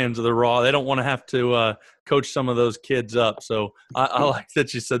fans of the raw. They don't want to have to coach some of those kids up. So I like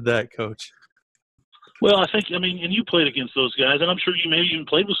that you said that, Coach. Well, I mean, and you played against those guys, and I'm sure you maybe even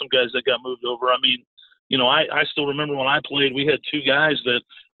played with some guys that got moved over. I mean, you know, I still remember when I played, we had 2 guys that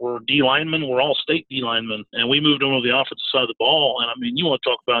were D linemen, were all state D linemen, and we moved them to the offensive side of the ball. And I mean, you want to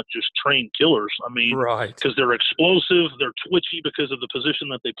talk about just trained killers. I mean, right, because they're explosive, they're twitchy because of the position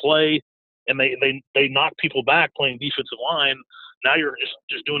that they play, and they knock people back playing defensive line. Now you're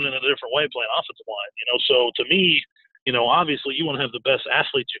just doing it in a different way playing offensive line, you know. So to me, you know, obviously you want to have the best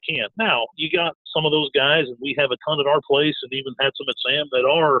athletes you can. Now, you got some of those guys, and we have a ton at our place and even had some at Sam that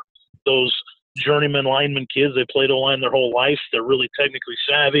are those journeyman lineman kids. They played O-line their whole life. They're really technically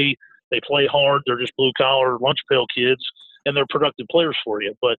savvy. They play hard. They're just blue-collar, lunch pail kids, and they're productive players for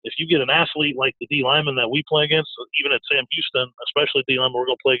you. But if you get an athlete like the D lineman that we play against, even at Sam Houston, especially D lineman we're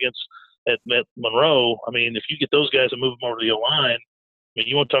going to play against at Monroe, I mean, if you get those guys and move them over to the O-line, I mean,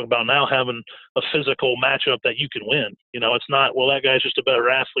 you want to talk about now having a physical matchup that you can win. You know, it's not, well, that guy's just a better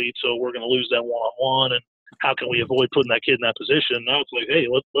athlete, so we're going to lose that one-on-one, and how can we avoid putting that kid in that position? Now it's like, hey,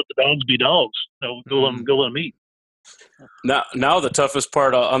 let the dogs be dogs. You know, go let them eat. Now the toughest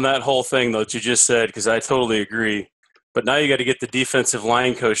part on that whole thing, though, that you just said, because I totally agree, but now you got to get the defensive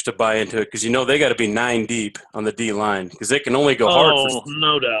line coach to buy into it because, you know, they got to be 9 deep on the D line because they can only go hard.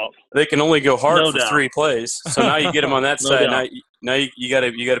 No doubt. They can only go hard for 3 plays. So now you get them on that side. Doubt. Now you got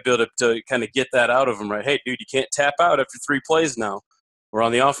to be able to kind of get that out of them, right? Hey, dude, you can't tap out after 3 plays now. We're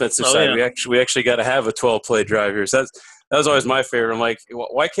on the offensive side. Yeah. We actually got to have a 12-play drive here. So that was always my favorite. I'm like,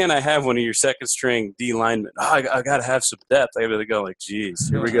 why can't I have one of your second string D linemen? Oh, I got to have some depth. I got to go like, geez,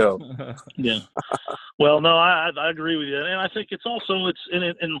 here we go. Yeah. Well, no, I agree with you, and I think it's also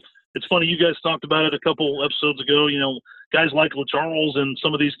and it's funny. You guys talked about it a couple episodes ago. You know, guys like LaCharles and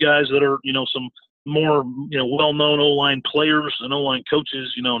some of these guys that are, you know, some more, you know, well-known O-line players and O-line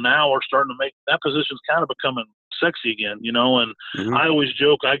coaches, you know, now are starting to make that position's kind of becoming sexy again, you know. And I always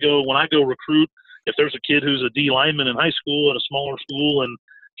joke, when I go recruit, if there's a kid who's a D lineman in high school at a smaller school and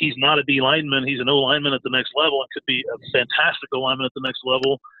he's not a D lineman, he's an O lineman at the next level, and could be a fantastic O lineman at the next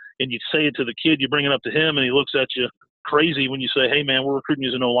level, and you say it to the kid, you bring it up to him, and he looks at you crazy when you say, hey man, we're recruiting you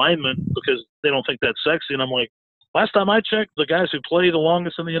as an O lineman, because they don't think that's sexy. And I'm like, last time I checked, the guys who play the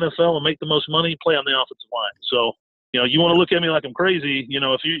longest in the NFL and make the most money play on the offensive line. So, you know, you want to look at me like I'm crazy, you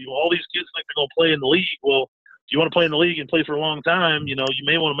know, if all these kids think they're going to play in the league, well, if you want to play in the league and play for a long time, you know, you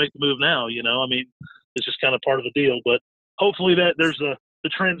may want to make the move now, you know. I mean, it's just kind of part of the deal. But hopefully that there's the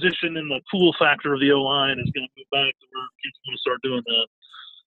transition and the cool factor of the O-line is going to move back to where kids want to start doing that.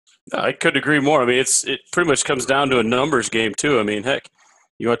 I couldn't agree more. I mean, it pretty much comes down to a numbers game too. I mean, heck,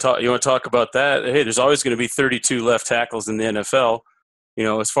 you want to talk about that? Hey, there's always going to be 32 left tackles in the NFL. You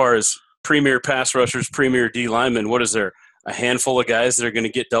know, as far as premier pass rushers, premier D linemen, what is there? A handful of guys that are going to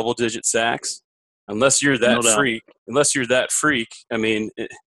get double-digit sacks? Unless you're that freak, I mean,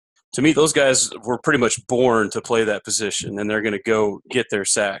 to me, those guys were pretty much born to play that position, and they're going to go get their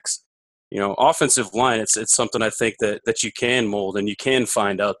sacks. You know, offensive line, it's something I think that you can mold and you can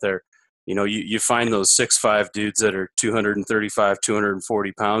find out there. You know, you find those 6'5" dudes that are 235,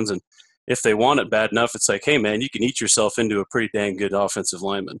 240 pounds, and if they want it bad enough, it's like, hey, man, you can eat yourself into a pretty dang good offensive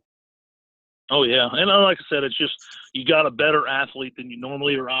lineman. Oh, yeah. And like I said, it's just you got a better athlete than you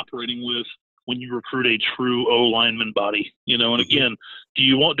normally are operating with when you recruit a true O-lineman body. You know, and again,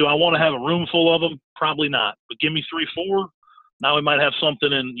 do I want to have a room full of them? Probably not. But give me 3, 4. Now we might have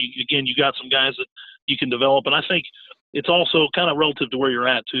something, and you got some guys that you can develop. And I think it's also kind of relative to where you're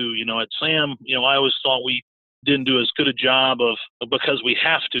at too. You know, at Sam, you know, I always thought we didn't do as good a job of, because we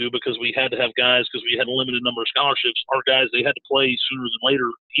have to, because we had to have guys, because we had a limited number of scholarships. Our guys, they had to play sooner than later,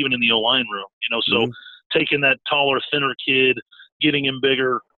 even in the O-line room. So taking that taller, thinner kid, getting him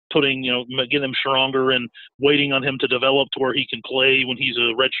bigger, getting him stronger, and waiting on him to develop to where he can play when he's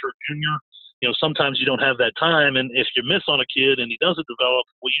a redshirt junior. Sometimes you don't have that time, and if you miss on a kid and he doesn't develop,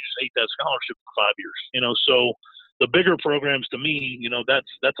 well, you just ate that scholarship for 5 years. So the bigger programs, to me,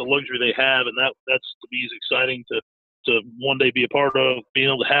 that's a luxury they have, and that's to me is exciting to one day be a part of, being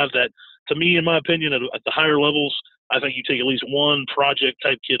able to have that. To me, in my opinion, at the higher levels, I think you take at least one project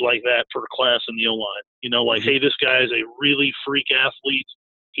type kid like that for a class in the O-line. Hey, this guy is a really freak athlete.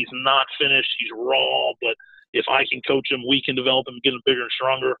 He's not finished. He's raw, but if I can coach him, we can develop him, get him bigger and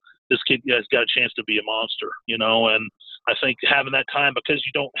stronger. This kid has got a chance to be a monster, and I think having that time, because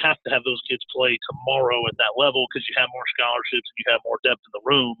you don't have to have those kids play tomorrow at that level, because you have more scholarships and you have more depth in the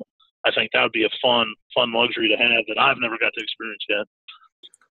room, I think that would be a fun luxury to have that I've never got to experience yet.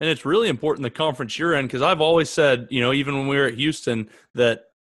 And it's really important the conference you're in, because I've always said, even when we were at Houston, that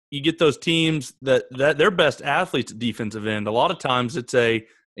you get those teams that their best athletes at defensive end. A lot of times it's a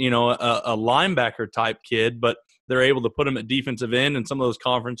linebacker type kid, but they're able to put them at defensive end in some of those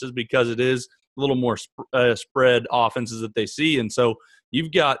conferences because it is a little more spread offenses that they see. And so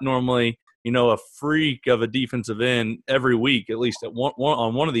you've got normally, a freak of a defensive end every week, at least at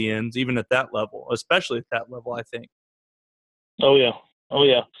on one of the ends, even at that level, especially at that level, I think. Oh, yeah.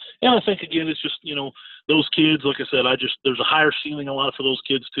 And I think, again, it's just, those kids, like I said, there's a higher ceiling a lot for those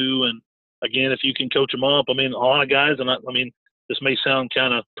kids too. And again, if you can coach them up, a lot of guys, and this may sound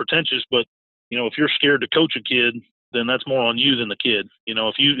kind of pretentious, but if you're scared to coach a kid, then that's more on you than the kid.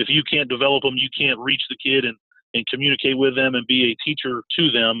 If you can't develop them, you can't reach the kid and communicate with them and be a teacher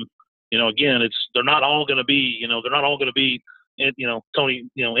to them. Again, they're not all going to be, Tony,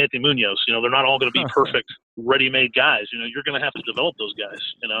 Anthony Munoz. They're not all going to be perfect, ready-made guys. You're going to have to develop those guys.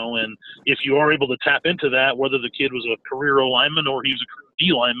 And if you are able to tap into that, whether the kid was a career O lineman or he was a career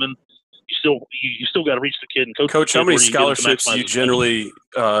D lineman, you still got to reach the kid and coach. Coach, how many scholarships do you generally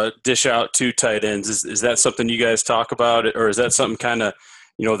dish out to tight ends? Is that something you guys talk about, or is that something kind of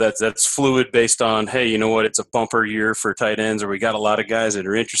that's fluid based on, hey, it's a bumper year for tight ends, or we got a lot of guys that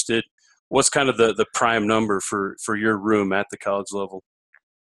are interested? What's kind of the prime number for your room at the college level?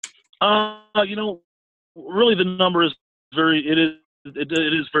 Really the number is it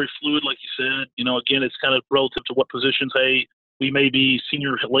is very fluid, like you said. Again, it's kind of relative to what positions. Hey, we may be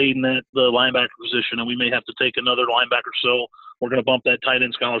senior laden at the linebacker position, and we may have to take another linebacker. So we're going to bump that tight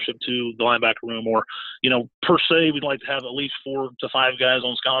end scholarship to the linebacker room. Or, per se, we'd like to have at least 4 to 5 guys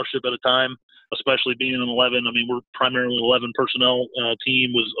on scholarship at a time, especially being an 11. We're primarily an 11 personnel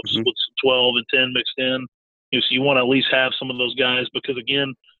team with 12 and 10 mixed in. So you want to at least have some of those guys, because,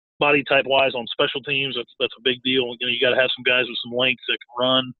 again, body type wise on special teams, that's a big deal. You got to have some guys with some length that can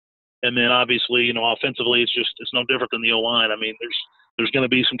run. And then obviously, offensively, it's no different than the O-line. There's going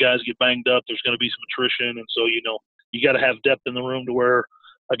to be some guys get banged up. There's going to be some attrition. And so, you got to have depth in the room to where,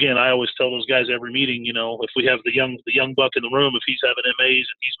 again, I always tell those guys every meeting, if we have the young buck in the room, if he's having MAs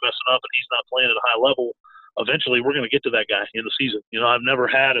and he's messing up and he's not playing at a high level, eventually we're going to get to that guy in the season. I've never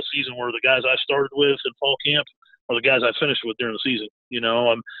had a season where the guys I started with in fall camp are the guys I finished with during the season.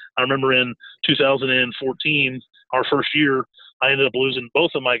 I remember in 2014, our first year, I ended up losing both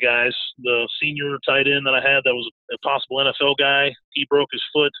of my guys. The senior tight end that I had that was a possible NFL guy, he broke his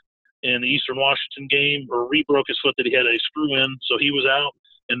foot in the Eastern Washington game, or re-broke his foot that he had a screw in, so he was out.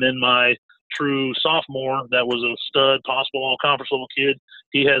 And then my true sophomore that was a stud, possible all-conference level kid,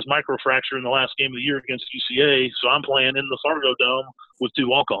 he has microfracture in the last game of the year against UCA, so I'm playing in the Fargo Dome with 2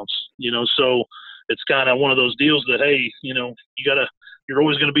 walk-ons. So it's kind of one of those deals that, hey, you're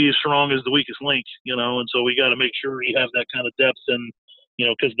always going to be as strong as the weakest link, and so we got to make sure you have that kind of depth, and,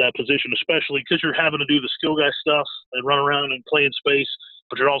 because that position, especially because you're having to do the skill guy stuff and run around and play in space,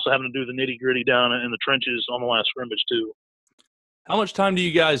 but you're also having to do the nitty gritty down in the trenches on the line of scrimmage too. How much time do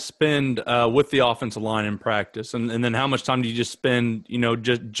you guys spend with the offensive line in practice? And then how much time do you just spend,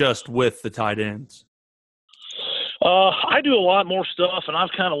 just with the tight ends? I do a lot more stuff, and I've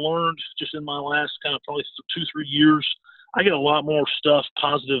kind of learned just in my last kind of probably 2-3 years, I get a lot more stuff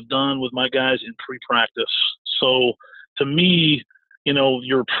positive done with my guys in pre-practice. So to me,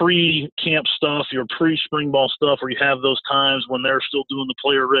 your pre-camp stuff, your pre-spring ball stuff, where you have those times when they're still doing the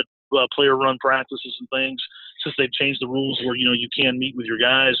player run practices and things, since they've changed the rules where, you can meet with your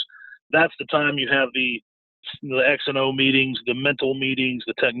guys, that's the time you have the X and O meetings, the mental meetings,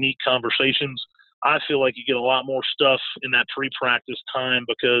 the technique conversations. I feel like you get a lot more stuff in that pre-practice time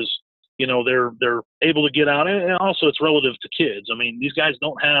because, they're able to get out, and also it's relative to kids. I mean, these guys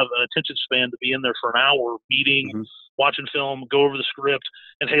don't have an attention span to be in there for an hour meeting, watching film, go over the script,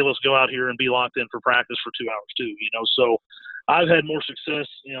 and hey, let's go out here and be locked in for practice for 2 hours too. So I've had more success,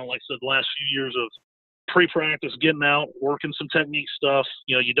 like I said, the last few years of pre-practice, getting out, working some technique stuff.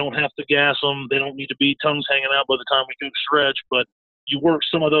 You don't have to gas them. They don't need to be tongues hanging out by the time we go stretch, but you work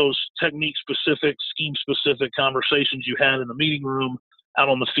some of those technique-specific, scheme-specific conversations you had in the meeting room out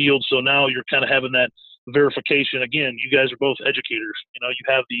on the field. So now you're kind of having that verification. Again, you guys are both educators. You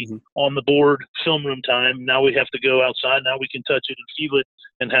have the on the board film room time. Now we have to go outside. Now we can touch it and feel it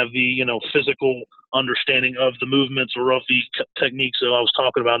and have the, physical understanding of the movements or of the techniques that I was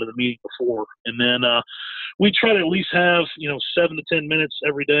talking about in the meeting before. And then we try to at least have, 7 to 10 minutes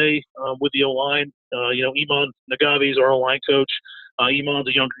every day with the O-line. Iman Nagavi is our O-line coach. Iman's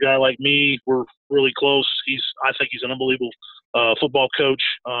a younger guy like me. We're really close. I think he's an unbelievable football coach.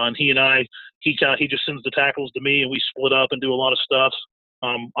 And he and I, he just sends the tackles to me, and we split up and do a lot of stuff.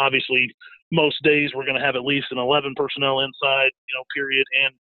 Obviously, most days we're going to have at least an 11 personnel inside, period,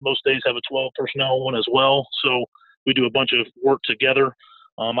 and most days have a 12 personnel one as well. So we do a bunch of work together.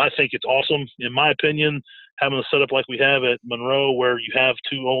 I think it's awesome, in my opinion, having a setup like we have at Monroe where you have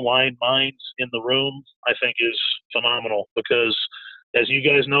 2 O-line minds in the room, I think is phenomenal because – as you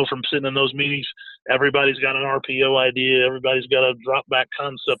guys know from sitting in those meetings, everybody's got an RPO idea. Everybody's got a drop back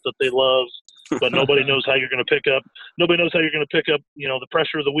concept that they love, but nobody knows how you're going to pick up. Nobody knows how you're going to pick up, the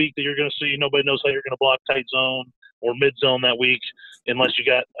pressure of the week that you're going to see. Nobody knows how you're going to block tight zone or mid zone that week unless you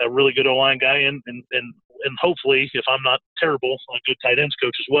got a really good O-line guy in. And hopefully, if I'm not terrible, a good tight ends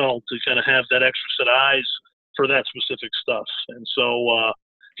coach as well to kind of have that extra set of eyes for that specific stuff. And so,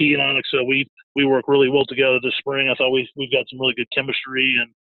 he and Onyx, we work really well together this spring. I thought we've got some really good chemistry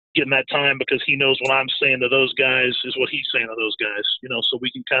and getting that time because he knows what I'm saying to those guys is what he's saying to those guys, so we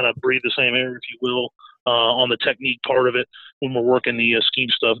can kind of breathe the same air, if you will, on the technique part of it when we're working the scheme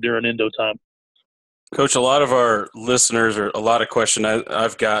stuff during endo time. Coach, a lot of our listeners or a lot of questions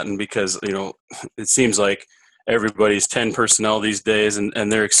I've gotten because, it seems like everybody's 10 personnel these days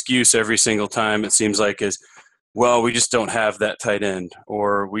and their excuse every single time it seems like is, well, we just don't have that tight end,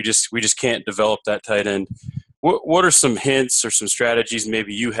 or we just can't develop that tight end. What are some hints or some strategies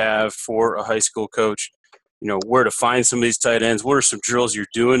maybe you have for a high school coach, where to find some of these tight ends? What are some drills you're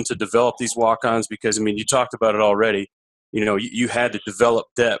doing to develop these walk-ons? Because, you talked about it already. You had to develop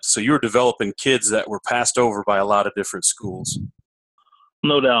depth. So you were developing kids that were passed over by a lot of different schools.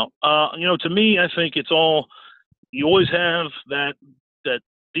 No doubt. To me, I think it's all – you always have that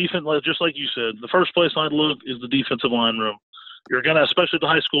defense, just like you said, the first place I'd look is the defensive line room. You're going to, especially at the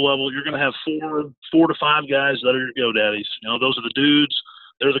high school level, you're going to have four to five guys that are your go-daddies. Those are the dudes.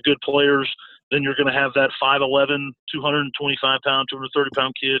 They're the good players. Then you're going to have that 5'11", 225-pound,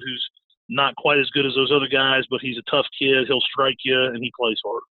 230-pound kid who's not quite as good as those other guys, but he's a tough kid. He'll strike you, and he plays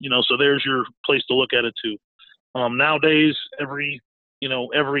hard. So there's your place to look at it too. Nowadays, every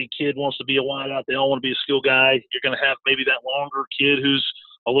kid wants to be a wideout. They all want to be a skill guy. You're going to have maybe that longer kid who's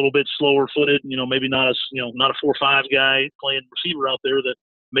a little bit slower footed, maybe not a 4-5 guy playing receiver out there that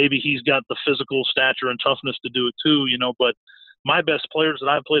maybe he's got the physical stature and toughness to do it too, but my best players that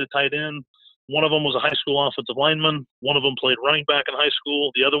I've played at tight end, one of them was a high school offensive lineman. One of them played running back in high school.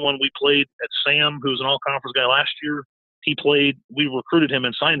 The other one we played at Sam, who was an all-conference guy last year. We recruited him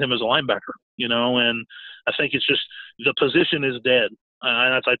and signed him as a linebacker, and I think it's just the position is dead.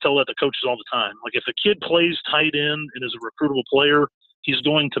 I tell that to coaches all the time. Like if a kid plays tight end and is a recruitable player, he's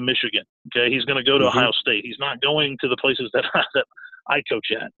going to Michigan. Okay, he's going to go to Ohio State. He's not going to the places that I coach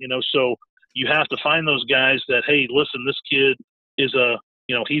at. So you have to find those guys that, hey, listen, this kid is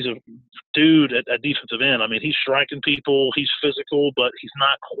he's a dude at defensive end. I mean, he's striking people, he's physical, but he's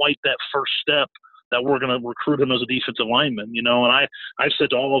not quite that first step that we're going to recruit him as a defensive lineman. And I've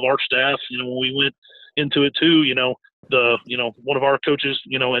said to all of our staff, when we went into it too, one of our coaches,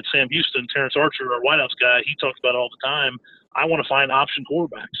 at Sam Houston, Terrence Archer, our wideouts guy, he talks about it all the time. I want to find option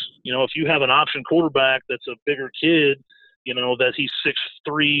quarterbacks. If you have an option quarterback that's a bigger kid, that he's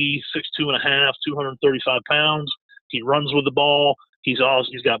 6'3", 6'2.5", 235 pounds, he runs with the ball. He's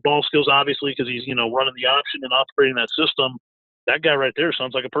got ball skills, obviously, because he's, running the option and operating that system. That guy right there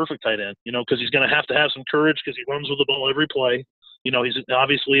sounds like a perfect tight end, because he's going to have some courage because he runs with the ball every play. He's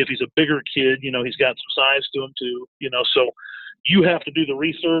obviously, if he's a bigger kid, he's got some size to him too, so you have to do the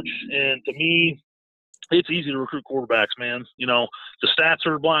research. And to me, it's easy to recruit quarterbacks, man. The stats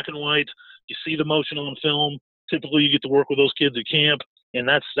are black and white. You see the motion on film. Typically you get to work with those kids at camp, and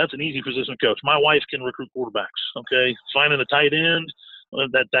that's an easy position to coach. My wife can recruit quarterbacks, okay? Finding a tight end,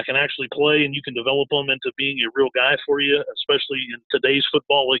 that can actually play, and you can develop them into being a real guy for you, especially in today's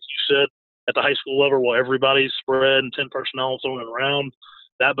football, like you said, at the high school level where everybody's spread and 10 personnel throwing it around.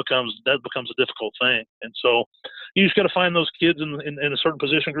 That becomes a difficult thing. And so you just got to find those kids in a certain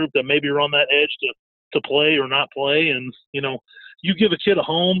position group that maybe are on that edge to play or not play. And, you give a kid a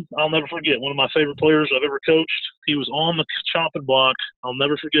home. I'll never forget one of my favorite players I've ever coached. He was on the chopping block. I'll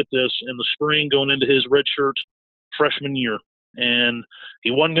never forget this, in the spring going into his redshirt freshman year. And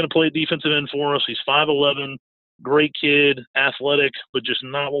he wasn't going to play defensive end for us. He's 5'11", great kid, athletic, but just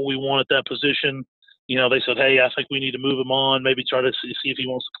not what we want at that position. They said, hey, I think we need to move him on, maybe try to see if he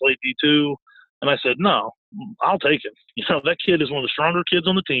wants to play D2. And I said, no, I'll take him. That kid is one of the stronger kids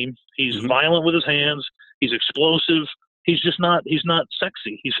on the team. He's violent with his hands. He's explosive. He's not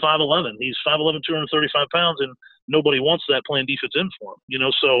sexy. He's 5'11". He's 5'11", 235 pounds, and nobody wants that playing defense in for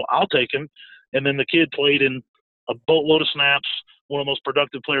him. So I'll take him. And then the kid played in a boatload of snaps, one of the most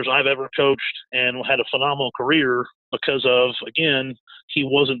productive players I've ever coached, and had a phenomenal career because of, again, he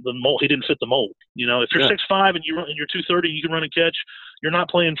wasn't the mold. He didn't fit the mold. If you're 6'5" and you're 230, you can run and catch. You're not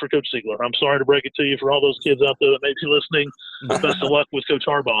playing for Coach Ziegler. I'm sorry to break it to you for all those kids out there that may be listening. Best of luck with Coach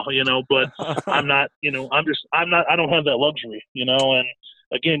Harbaugh. But I'm not. I don't have that luxury. And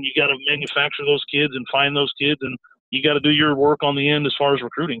again, you got to manufacture those kids and find those kids, and you got to do your work on the end as far as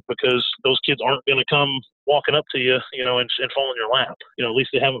recruiting, because those kids aren't going to come walking up to you, and fall in your lap. At least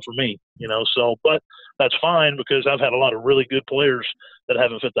they haven't for me. So, but that's fine, because I've had a lot of really good players that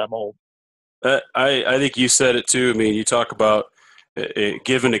haven't fit that mold. I think you said it too. I mean, you talk about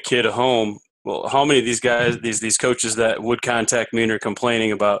giving a kid a home. Well, how many of these guys, these coaches that would contact me and are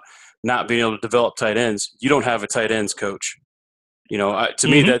complaining about not being able to develop tight ends? You don't have a tight ends coach. To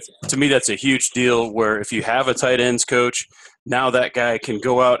me that's a huge deal. Where if you have a tight ends coach, now that guy can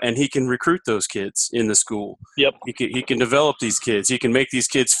go out and he can recruit those kids in the school. Yep. He can develop these kids. He can make these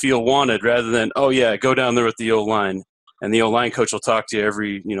kids feel wanted, rather than, oh yeah, go down there with the O-line, and the O-line coach will talk to you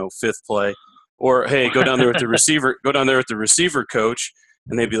every fifth play, or hey, go down there with the receiver. Go down there with the receiver coach,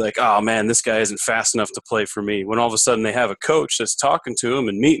 and they'd be like, oh man, this guy isn't fast enough to play for me. When all of a sudden they have a coach that's talking to them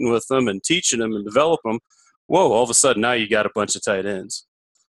and meeting with them and teaching them and develop them. Whoa, all of a sudden now you got a bunch of tight ends.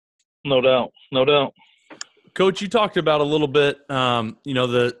 No doubt. Coach, you talked about a little bit,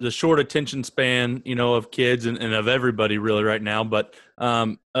 the short attention span, of kids and of everybody really right now, but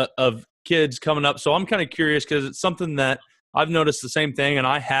of kids coming up. So I'm kind of curious, because it's something that I've noticed the same thing, and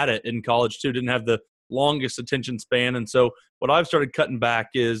I had it in college too, didn't have the longest attention span. And so what I've started cutting back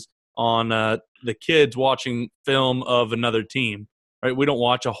is on the kids watching film of another team, right? We don't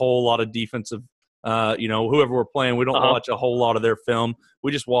watch a whole lot of defensive whoever we're playing, we don't watch a whole lot of their film.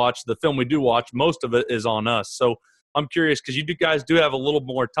 We just watch the film we do watch. Most of it is on us. So I'm curious, because you guys do have a little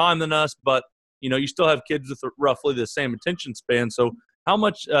more time than us, but, you still have kids with roughly the same attention span. So how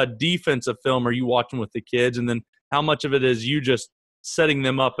much defensive film are you watching with the kids? And then how much of it is you just setting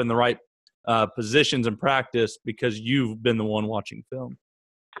them up in the right positions in practice because you've been the one watching film?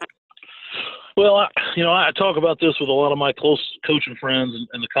 Well, I talk about this with a lot of my close coaching friends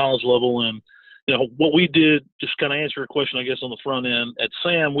in the college level, and what we did, just kind of answer your question, I guess, on the front end. At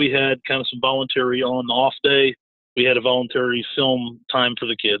Sam, we had kind of some voluntary on the off day. We had a voluntary film time for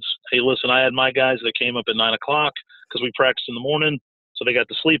the kids. Hey, listen, I had my guys that came up at 9 o'clock because we practiced in the morning, so they got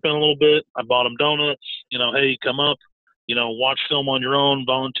to sleep in a little bit. I bought them donuts. Hey, come up, watch film on your own,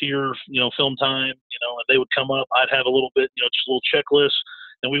 volunteer, film time, and they would come up. I'd have a little bit, just a little checklist,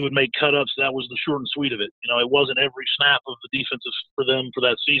 and we would make cut-ups. That was the short and sweet of it. It wasn't every snap of the defensive for them for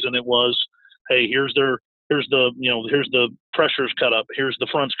that season. It was, hey, here's the pressures cut up, here's the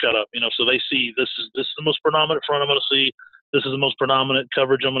fronts cut up, so they see this is the most predominant front I'm going to see, this is the most predominant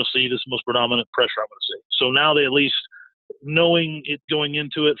coverage I'm going to see, this is the most predominant pressure I'm going to see. So now they, at least knowing it going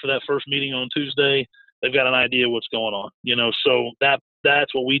into it for that first meeting on Tuesday, they've got an idea what's going on, so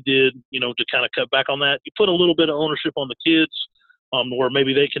that's what we did, to kind of cut back on that. You put a little bit of ownership on the kids, where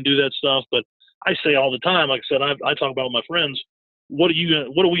maybe they can do that stuff. But I say all the time, like I said, I talk about with my friends, what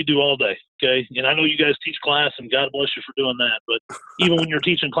do we do all day? Okay. And I know you guys teach class, and God bless you for doing that. But even when you're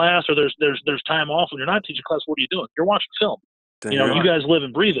teaching class, or there's time off when you're not teaching class, what are you doing? You're watching film. You guys live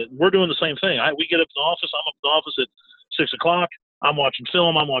and breathe it. We're doing the same thing. We get up to the office. I'm up to the office at 6 o'clock. I'm watching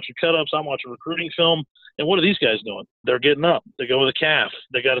film. I'm watching cut-ups. I'm watching recruiting film. And what are these guys doing? They're getting up. They go to the calf.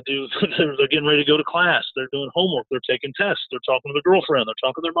 They got to do – they're getting ready to go to class. They're doing homework. They're taking tests. They're talking to their girlfriend. They're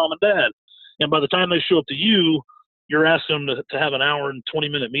talking to their mom and dad. And by the time they show up to you, you're asking them to have an hour and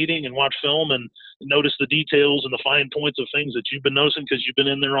 20-minute meeting and watch film and notice the details and the fine points of things that you've been noticing because you've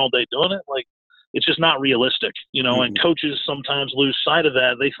been in there all day doing it. Like, it's just not realistic, and coaches sometimes lose sight of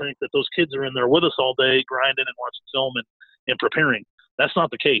that. They think that those kids are in there with us all day grinding and watching film and preparing. That's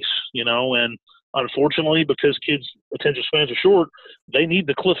not the case, and unfortunately, because kids' attention spans are short, they need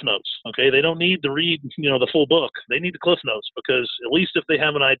the cliff notes, okay? They don't need to read, the full book. They need the cliff notes because at least if they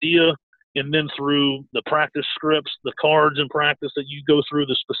have an idea, and then through the practice scripts, the cards in practice that you go through,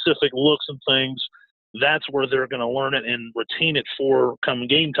 the specific looks and things, that's where they're going to learn it and retain it for come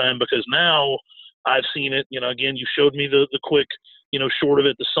game time. Because now I've seen it, again, you showed me the quick, short of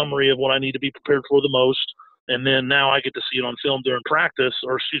it, the summary of what I need to be prepared for the most. And then now I get to see it on film during practice,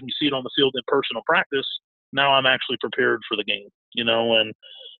 or see it on the field in personal practice. Now I'm actually prepared for the game, and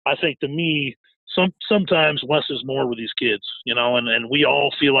I think to me, sometimes less is more with these kids, and we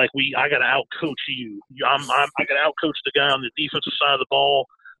all feel like I got to out-coach you. I got to out-coach the guy on the defensive side of the ball.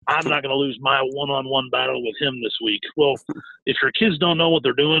 I'm not going to lose my one-on-one battle with him this week. Well, if your kids don't know what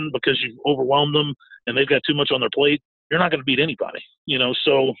they're doing because you've overwhelmed them and they've got too much on their plate, you're not going to beat anybody,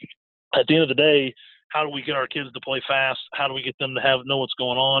 So at the end of the day, how do we get our kids to play fast? How do we get them to know what's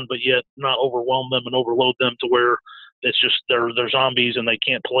going on, but yet not overwhelm them and overload them to where it's just they're zombies and they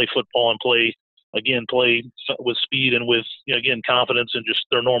can't play football and play with speed and with, again, confidence and just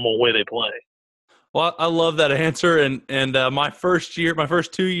their normal way they play. Well, I love that answer. And my first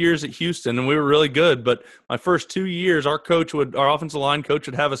 2 years at Houston, and we were really good, but my first 2 years, our offensive line coach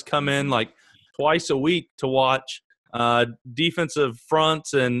would have us come in like twice a week to watch defensive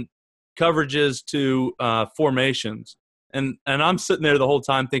fronts and coverages to formations. And I'm sitting there the whole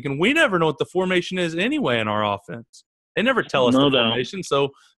time thinking, we never know what the formation is anyway in our offense. They never tell us the formation.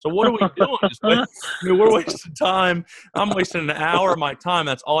 So what are we doing? We're wasting time. I'm wasting an hour of my time.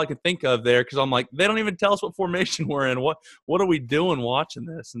 That's all I can think of there because I'm like, they don't even tell us what formation we're in. What are we doing watching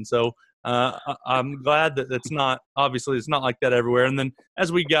this? And so I'm glad that it's not like that everywhere. And then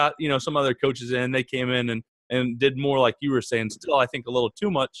as we got, some other coaches in, they came in and did more like you were saying. Still, I think a little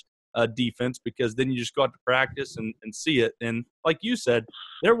too much defense because then you just go out to practice and see it. And like you said,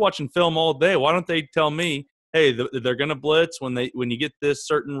 they're watching film all day. Why don't they tell me, hey, they're going to blitz when you get this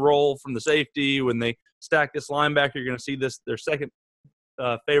certain roll from the safety, when they stack this linebacker, you're going to see their second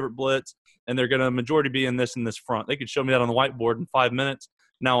favorite blitz, and they're going to majority be in this front. They could show me that on the whiteboard in 5 minutes.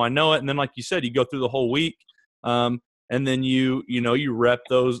 Now I know it. And then, like you said, you go through the whole week, and then you rep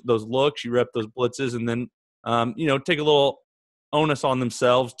those looks, you rep those blitzes, and then take a little onus on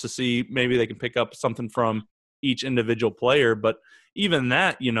themselves to see maybe they can pick up something from each individual player. But even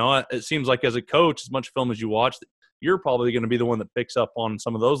that, it seems like as a coach, as much film as you watch, you're probably going to be the one that picks up on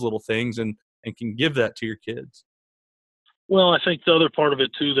some of those little things and can give that to your kids. Well, I think the other part of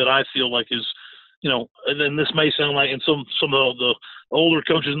it too that I feel like is, and then this may sound like, and some of the older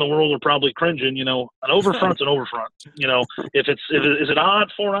coaches in the world are probably cringing, an overfront's an overfront. Is it odd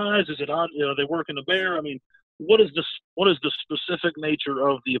 4 eyes? Is it odd? They work in the bear. I mean, what is the specific nature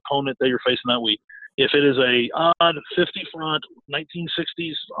of the opponent that you're facing that week? If it is a odd 50 front,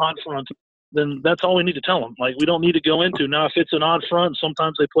 1960s odd front, then that's all we need to tell them. Like, we don't need to go into now. If it's an odd front,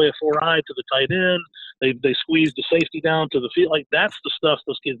 sometimes they play a 4 eye to the tight end. They squeeze the safety down to the field. Like, that's the stuff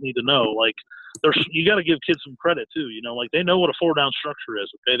those kids need to know. Like, you got to give kids some credit too. Like, they know what a 4-down structure is.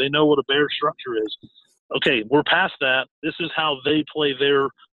 Okay, they know what a bear structure is. Okay, we're past that. This is how they play their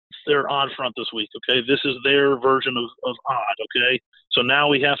odd front this week. Okay, this is their version of odd. Okay, so now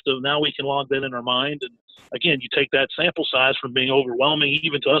we can log that in our mind. And again, you take that sample size from being overwhelming,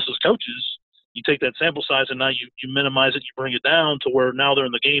 even to us as coaches. You take that sample size and now you minimize it. You bring it down to where now they're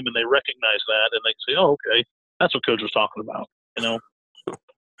in the game and they recognize that and they say, "Oh, okay, that's what coach was talking about."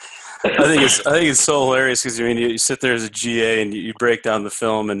 I think it's so hilarious because you sit there as a GA and you break down the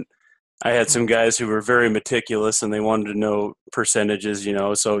film, and I had some guys who were very meticulous and they wanted to know percentages,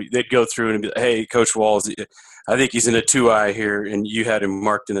 so they'd go through and be like, "Hey, Coach Walls, I think he's in a 2-eye here, and you had him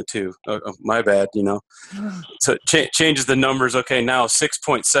marked in a 2. Oh, my bad, So it changes the numbers. Okay, now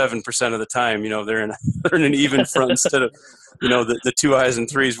 6.7% of the time, they're in an even front instead of, the 2 eyes and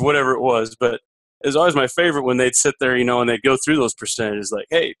 3s, whatever it was. But it was always my favorite when they'd sit there, and they'd go through those percentages. Like,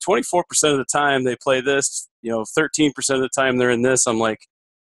 hey, 24% of the time they play this, 13% of the time they're in this. I'm like,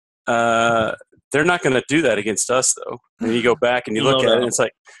 they're not going to do that against us, though. And you go back and you look at it, and it's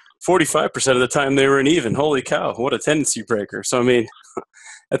like 45% of the time they were an even. Holy cow, what a tendency breaker. So, I mean,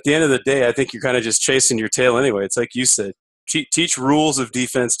 at the end of the day, I think you're kind of just chasing your tail anyway. It's like you said, teach rules of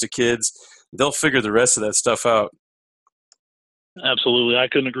defense to kids. They'll figure the rest of that stuff out. Absolutely. I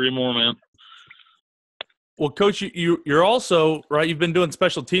couldn't agree more, man. Well, Coach, you're also, right, you've been doing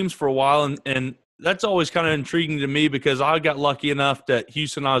special teams for a while, and that's always kind of intriguing to me because I got lucky enough that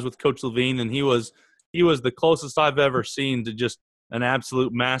Houston, I was with Coach Levine, and he was the closest I've ever seen to just an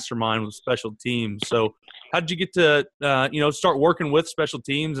absolute mastermind with special teams. So how did you get to, start working with special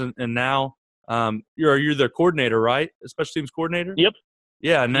teams, and now you're the coordinator, right? A special teams coordinator? Yep.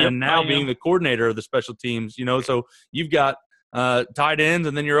 Yeah, and Yep, then now I being am. the coordinator of the special teams, so you've got tight ends,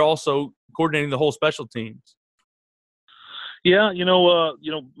 and then you're also coordinating the whole special teams. Yeah,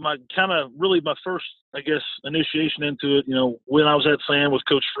 my kind of really my first, I guess, initiation into it. When I was at Sam with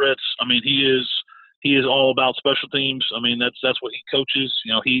Coach Fritz. I mean, he is all about special teams. I mean, that's what he coaches.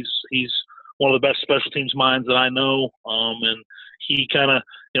 He's one of the best special teams minds that I know. And he kind of,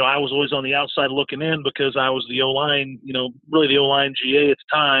 I was always on the outside looking in because I was the O-line, really the O-line GA at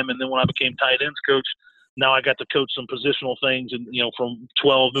the time. And then when I became tight ends coach, now I got to coach some positional things, and from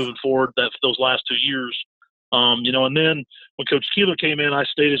 12 moving forward, those last 2 years. And then when Coach Keeler came in, I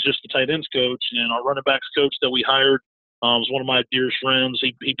stayed as just the tight ends coach, and our running backs coach that we hired was one of my dearest friends.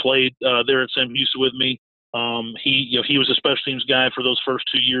 He played there at Sam Houston with me. He was a special teams guy for those first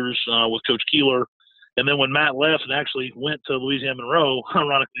 2 years with Coach Keeler. And then when Matt left and actually went to Louisiana Monroe,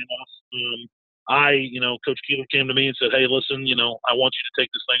 ironically enough, Coach Keeler came to me and said, "Hey, listen, I want you to take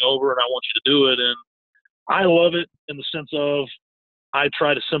this thing over, and I want you to do it." And I love it in the sense of I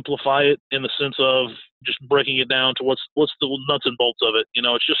try to simplify it in the sense of just breaking it down to what's the nuts and bolts of it.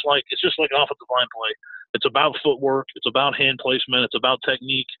 It's just like offensive line play. It's about footwork. It's about hand placement. It's about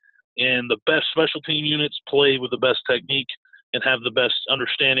technique. And the best special team units play with the best technique and have the best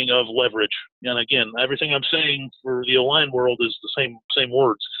understanding of leverage. And again, everything I'm saying for the O-line world is the same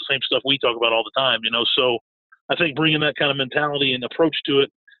words. It's the same stuff we talk about all the time. So I think bringing that kind of mentality and approach to it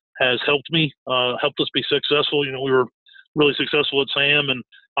has helped me, helped us be successful. We were really successful at Sam, and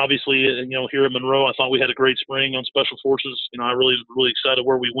obviously, here at Monroe, I thought we had a great spring on special forces. I really excited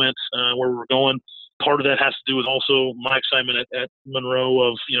where we went, where we were going. Part of that has to do with also my excitement at Monroe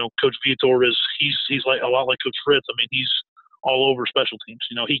of, Coach Viator he's like a lot like Coach Fritz. I mean, he's all over special teams.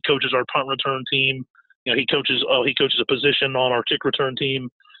 He coaches our punt return team. He coaches a position on our kick return team.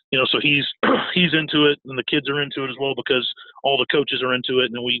 So he's into it, and the kids are into it as well because all the coaches are into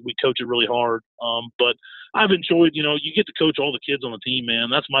it, and we coach it really hard. But I've enjoyed, you get to coach all the kids on the team, man.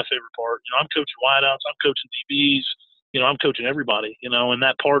 That's my favorite part. I'm coaching wideouts, I'm coaching DBs, I'm coaching everybody, and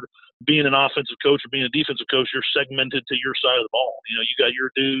that part, being an offensive coach or being a defensive coach, you're segmented to your side of the ball. You got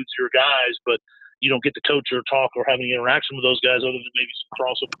your dudes, your guys, but you don't get to coach or talk or have any interaction with those guys other than maybe some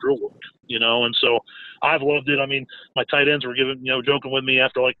crossover drill work, and so I've loved it. I mean, my tight ends were joking with me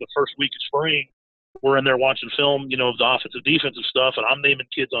after like the first week of spring. We're in there watching film, of the offensive defensive stuff, and I'm naming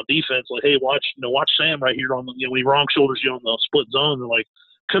kids on defense like, "Hey, watch Sam right here on the, we wrong shoulders you on the split zone." They're like,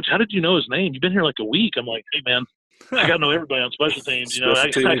 "Coach, how did you know his name? You've been here like a week." I'm like, "Hey, man, I got to know everybody on special teams.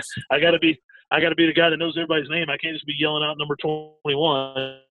 I got to be the guy that knows everybody's name. I can't just be yelling out number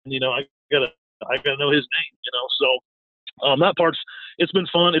 21. I gotta know his name. So that part's it's been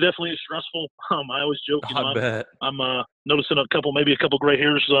fun. It definitely is stressful. I always joke, I'm noticing maybe a couple gray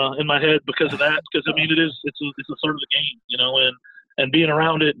hairs in my head because of that. Because I mean, it's a third of the game, and being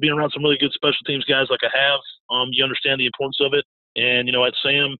around some really good special teams guys like I have, you understand the importance of it. And at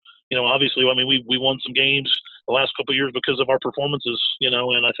Sam, obviously, I mean, we won some games the last couple of years because of our performances, and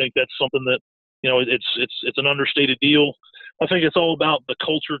I think that's something that, it's an understated deal. I think it's all about the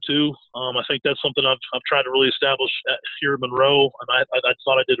culture too. I think that's something I've tried to really establish here at Monroe, and I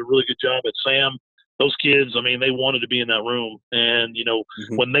thought I did a really good job at Sam. Those kids, I mean, they wanted to be in that room, and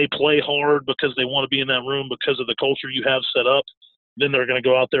when they play hard because they want to be in that room because of the culture you have set up, then they're going to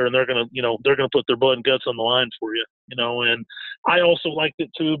go out there and they're going to put their blood and guts on the line for you, And I also liked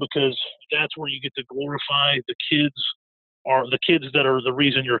it too because that's where you get to glorify the kids that are the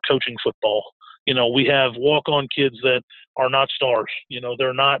reason you're coaching football. We have walk-on kids that are not stars.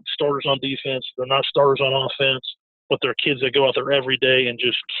 They're not starters on defense. They're not starters on offense, but they're kids that go out there every day and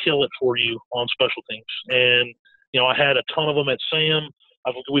just kill it for you on special teams. And, I had a ton of them at Sam.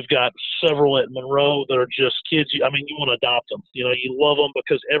 We've got several at Monroe that are just kids. You want to adopt them. You love them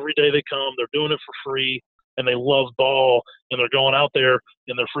because every day they come, they're doing it for free, and they love ball, and they're going out there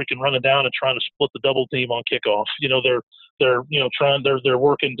and they're freaking running down and trying to split the double team on kickoff. They're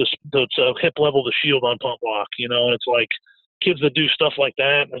working to hip level the shield on punt block. And it's like kids that do stuff like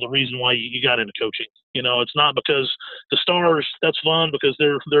that are the reason why you got into coaching. It's not because the stars, that's fun because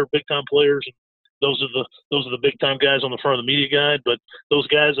they're big time players. Those are the big time guys on the front of the media guide, but those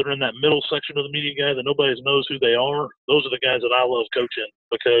guys that are in that middle section of the media guide that nobody knows who they are, those are the guys that I love coaching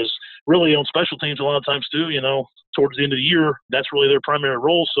because really on special teams a lot of times too, towards the end of the year, that's really their primary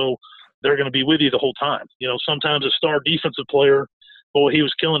role. So they're going to be with you the whole time. Sometimes a star defensive player, boy, he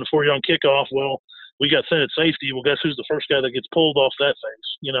was killing it for you on kickoff. Well, we got sent at safety. Well, guess who's the first guy that gets pulled off that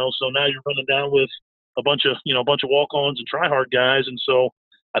phase? So now you're running down with a bunch of walk-ons and try-hard guys. And so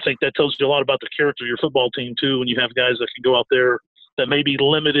I think that tells you a lot about the character of your football team too when you have guys that can go out there that may be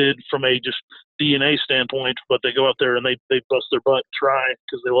limited from a just DNA standpoint, but they go out there and they bust their butt and try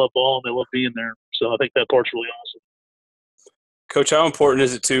because they love ball and they love being there. So I think that part's really awesome. Coach, how important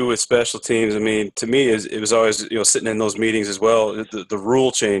is it too with special teams? I mean, to me, it was always sitting in those meetings as well. The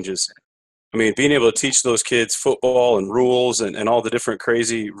rule changes. I mean, being able to teach those kids football and rules and all the different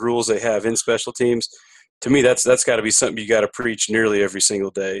crazy rules they have in special teams. To me, that's got to be something you got to preach nearly every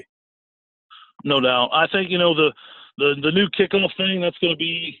single day. No doubt. I think the new kickoff thing, that's going to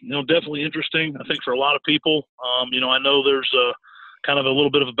be definitely interesting. I think for a lot of people. I know there's a kind of a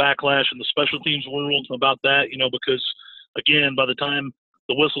little bit of a backlash in the special teams world about that. Because again, by the time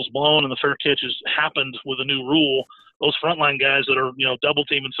the whistle's blown and the fair catch has happened with a new rule, those frontline guys that are double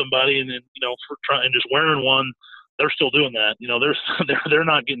teaming somebody and then for trying just wearing one, they're still doing that. They're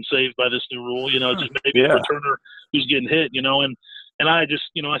not getting saved by this new rule. It's just maybe the returner who's getting hit. And I just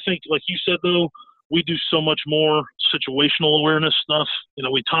I think like you said though, we do so much more situational awareness stuff.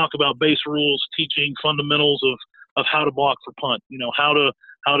 We talk about base rules, teaching fundamentals of how to block for punt. How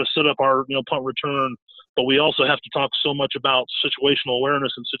to set up our punt return. But we also have to talk so much about situational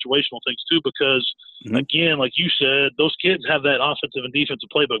awareness and situational things too, because again, like you said, those kids have that offensive and defensive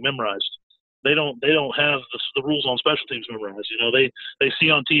playbook memorized. They don't have the rules on special teams memorized. They see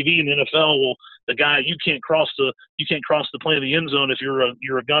on TV in the NFL, well, the guy you can't cross the plane of the end zone if you're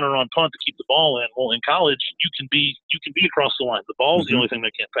a gunner on punt to keep the ball in. Well, in college, you can be across the line. The ball is the only thing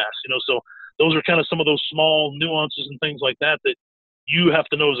that can't pass. So those are kind of some of those small nuances and things like that you have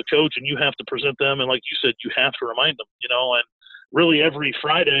to know as a coach, and you have to present them. And like you said, you have to remind them, and really every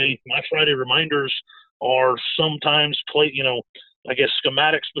Friday, my Friday reminders are sometimes I guess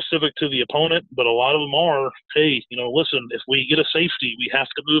schematic specific to the opponent, but a lot of them are, hey, listen, if we get a safety, we have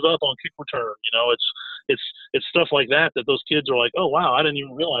to move up on kick return. It's stuff like that those kids are like, oh wow, I didn't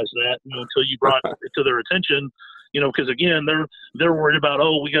even realize that until you brought it to their attention. Because again, they're worried about,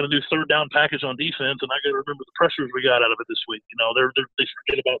 oh, we got a new third down package on defense, and I got to remember the pressures we got out of it this week. They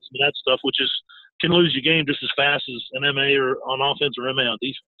forget about some of that stuff, which can lose your game just as fast as an MA or on offense or MA on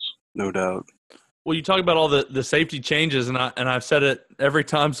defense. No doubt. Well, you talk about all the safety changes, and I've said it every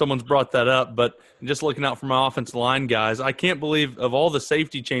time someone's brought that up, but just looking out for my offensive line guys, I can't believe of all the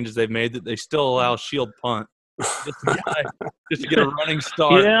safety changes they've made that they still allow shield punt. Just to get a running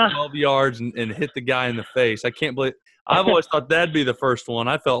start, 12 yards, and hit the guy in the face. I can't believe – I've always thought that'd be the first one.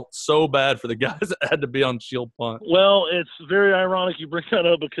 I felt so bad for the guys that had to be on shield punt. Well, it's very ironic you bring that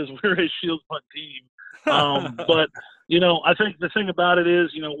up because we're a shield punt team. But, I think the thing about it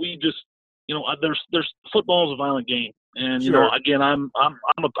is, we just – there's football is a violent game. And, again, I'm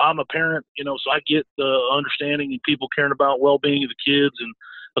a parent, so I get the understanding and people caring about well-being of the kids. And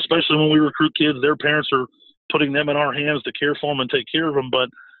especially when we recruit kids, their parents are – putting them in our hands to care for them and take care of them. But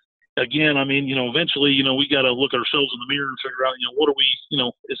again, I mean, eventually, we got to look ourselves in the mirror and figure out, what are we,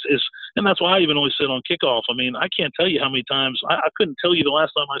 and that's why I even always said on kickoff, I mean, I can't tell you how many times, I couldn't tell you the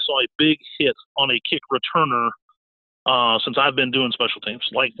last time I saw a big hit on a kick returner since I've been doing special teams.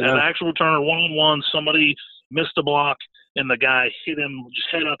 Like an actual returner, one-on-one, somebody missed a block and the guy hit him just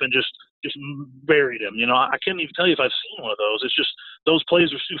head up and just buried him. I can't even tell you if I've seen one of those. It's just those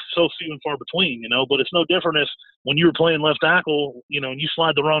plays are so few and far between, but it's no different if when you were playing left tackle, and you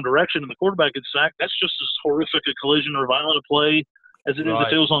slide the wrong direction and the quarterback gets sacked, that's just as horrific a collision or violent a play as it is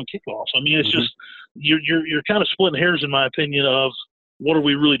if it was on kickoffs. I mean, it's just you're kind of splitting hairs in my opinion of what are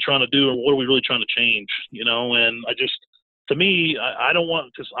we really trying to do or what are we really trying to change, and I just, to me, I don't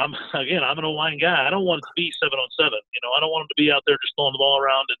want, because I'm an O-line guy. I don't want it to be 7-on-7. I don't want them to be out there just throwing the ball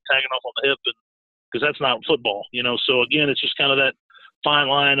around and tagging off on the hip, because that's not football. So again, it's just kind of that fine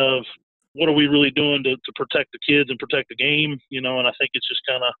line of what are we really doing to protect the kids and protect the game. And I think it's just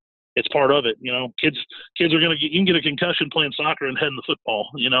kind of, it's part of it. Kids are gonna you can get a concussion playing soccer and heading the football.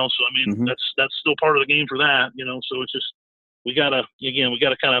 So I mean that's still part of the game for that. So it's just we gotta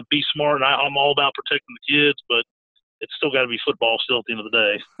kind of be smart. And I'm all about protecting the kids, but it's still got to be football still at the end of the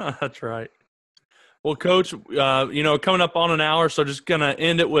day. That's right. Well, Coach, coming up on an hour, so just going to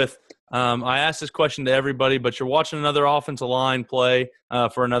end it with I asked this question to everybody, but you're watching another offensive line play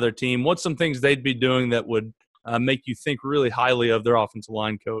for another team. What's some things they'd be doing that would make you think really highly of their offensive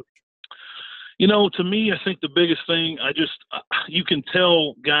line coach? To me, I think the biggest thing, you can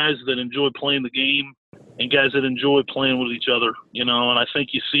tell guys that enjoy playing the game and guys that enjoy playing with each other, and I think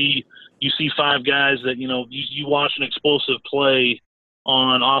you see five guys that, you watch an explosive play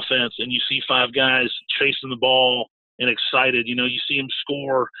on offense and you see five guys chasing the ball and excited. You see them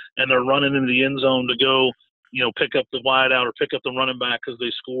score and they're running into the end zone to go, pick up the wide out or pick up the running back because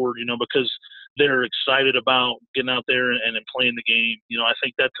they scored, because they're excited about getting out there and playing the game. I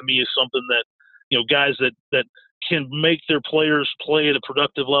think that to me is something that, guys that can make their players play at a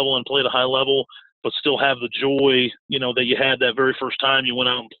productive level and play at a high level, but still have the joy, that you had that very first time you went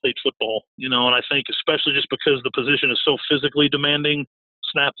out and played football, and I think especially just because the position is so physically demanding,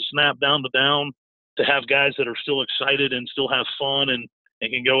 snap to snap, down to down, to have guys that are still excited and still have fun and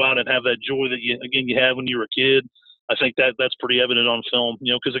can go out and have that joy that you had when you were a kid. I think that's pretty evident on film,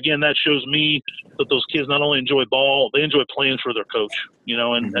 because again, that shows me that those kids not only enjoy ball, they enjoy playing for their coach,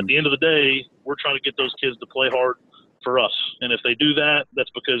 and at the end of the day, we're trying to get those kids to play hard for us. And if they do that,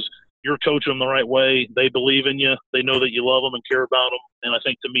 that's because you're coaching them the right way. They believe in you. They know that you love them and care about them. And I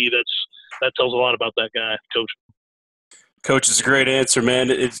think to me, that tells a lot about that guy, Coach. Coach, it's a great answer, man.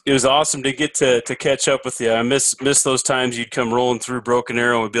 It was awesome to get to catch up with you. I miss those times you'd come rolling through Broken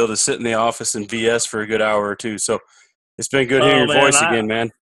Arrow and we'd be able to sit in the office and BS for a good hour or two. So it's been good hearing your voice again, man.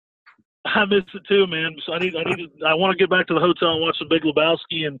 I miss it too, man. So I want to get back to the hotel and watch some Big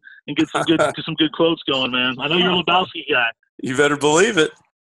Lebowski and get some good quotes going, man. I know you're a Lebowski guy. You better believe it.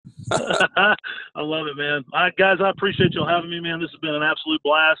 I love it, man. All right, guys, I appreciate y'all having me, man. This has been an absolute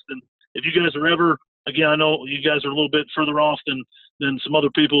blast. And if you guys are ever, again, I know you guys are a little bit further off than some other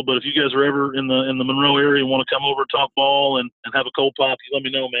people, but if you guys are ever in the Monroe area and want to come over, talk ball, and have a cold pop, you let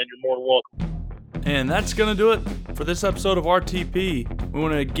me know, man. You're more than welcome. And that's going to do it for this episode of RTP. We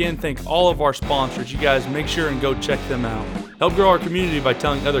want to again thank all of our sponsors. You guys make sure and go check them out. Help grow our community by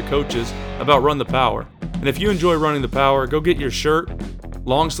telling other coaches about Run the Power. And if you enjoy running the Power, go get your shirt,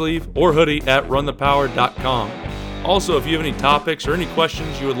 long sleeve, or hoodie at runthepower.com. Also, if you have any topics or any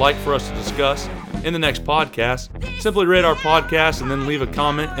questions you would like for us to discuss in the next podcast, simply rate our podcast and then leave a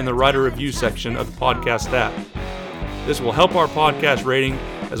comment in the writer review section of the podcast app. This will help our podcast rating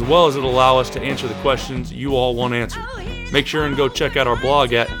as well as it'll allow us to answer the questions you all want answered. Make sure and go check out our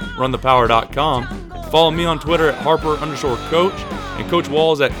blog at runthepower.com. Follow me on Twitter at Harper_Coach and Coach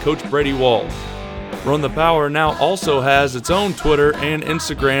Walls at Coach Brady Walls. Run the Power now also has its own Twitter and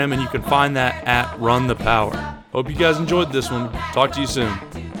Instagram, and you can find that at Run the Power. Hope you guys enjoyed this one. Talk to you soon.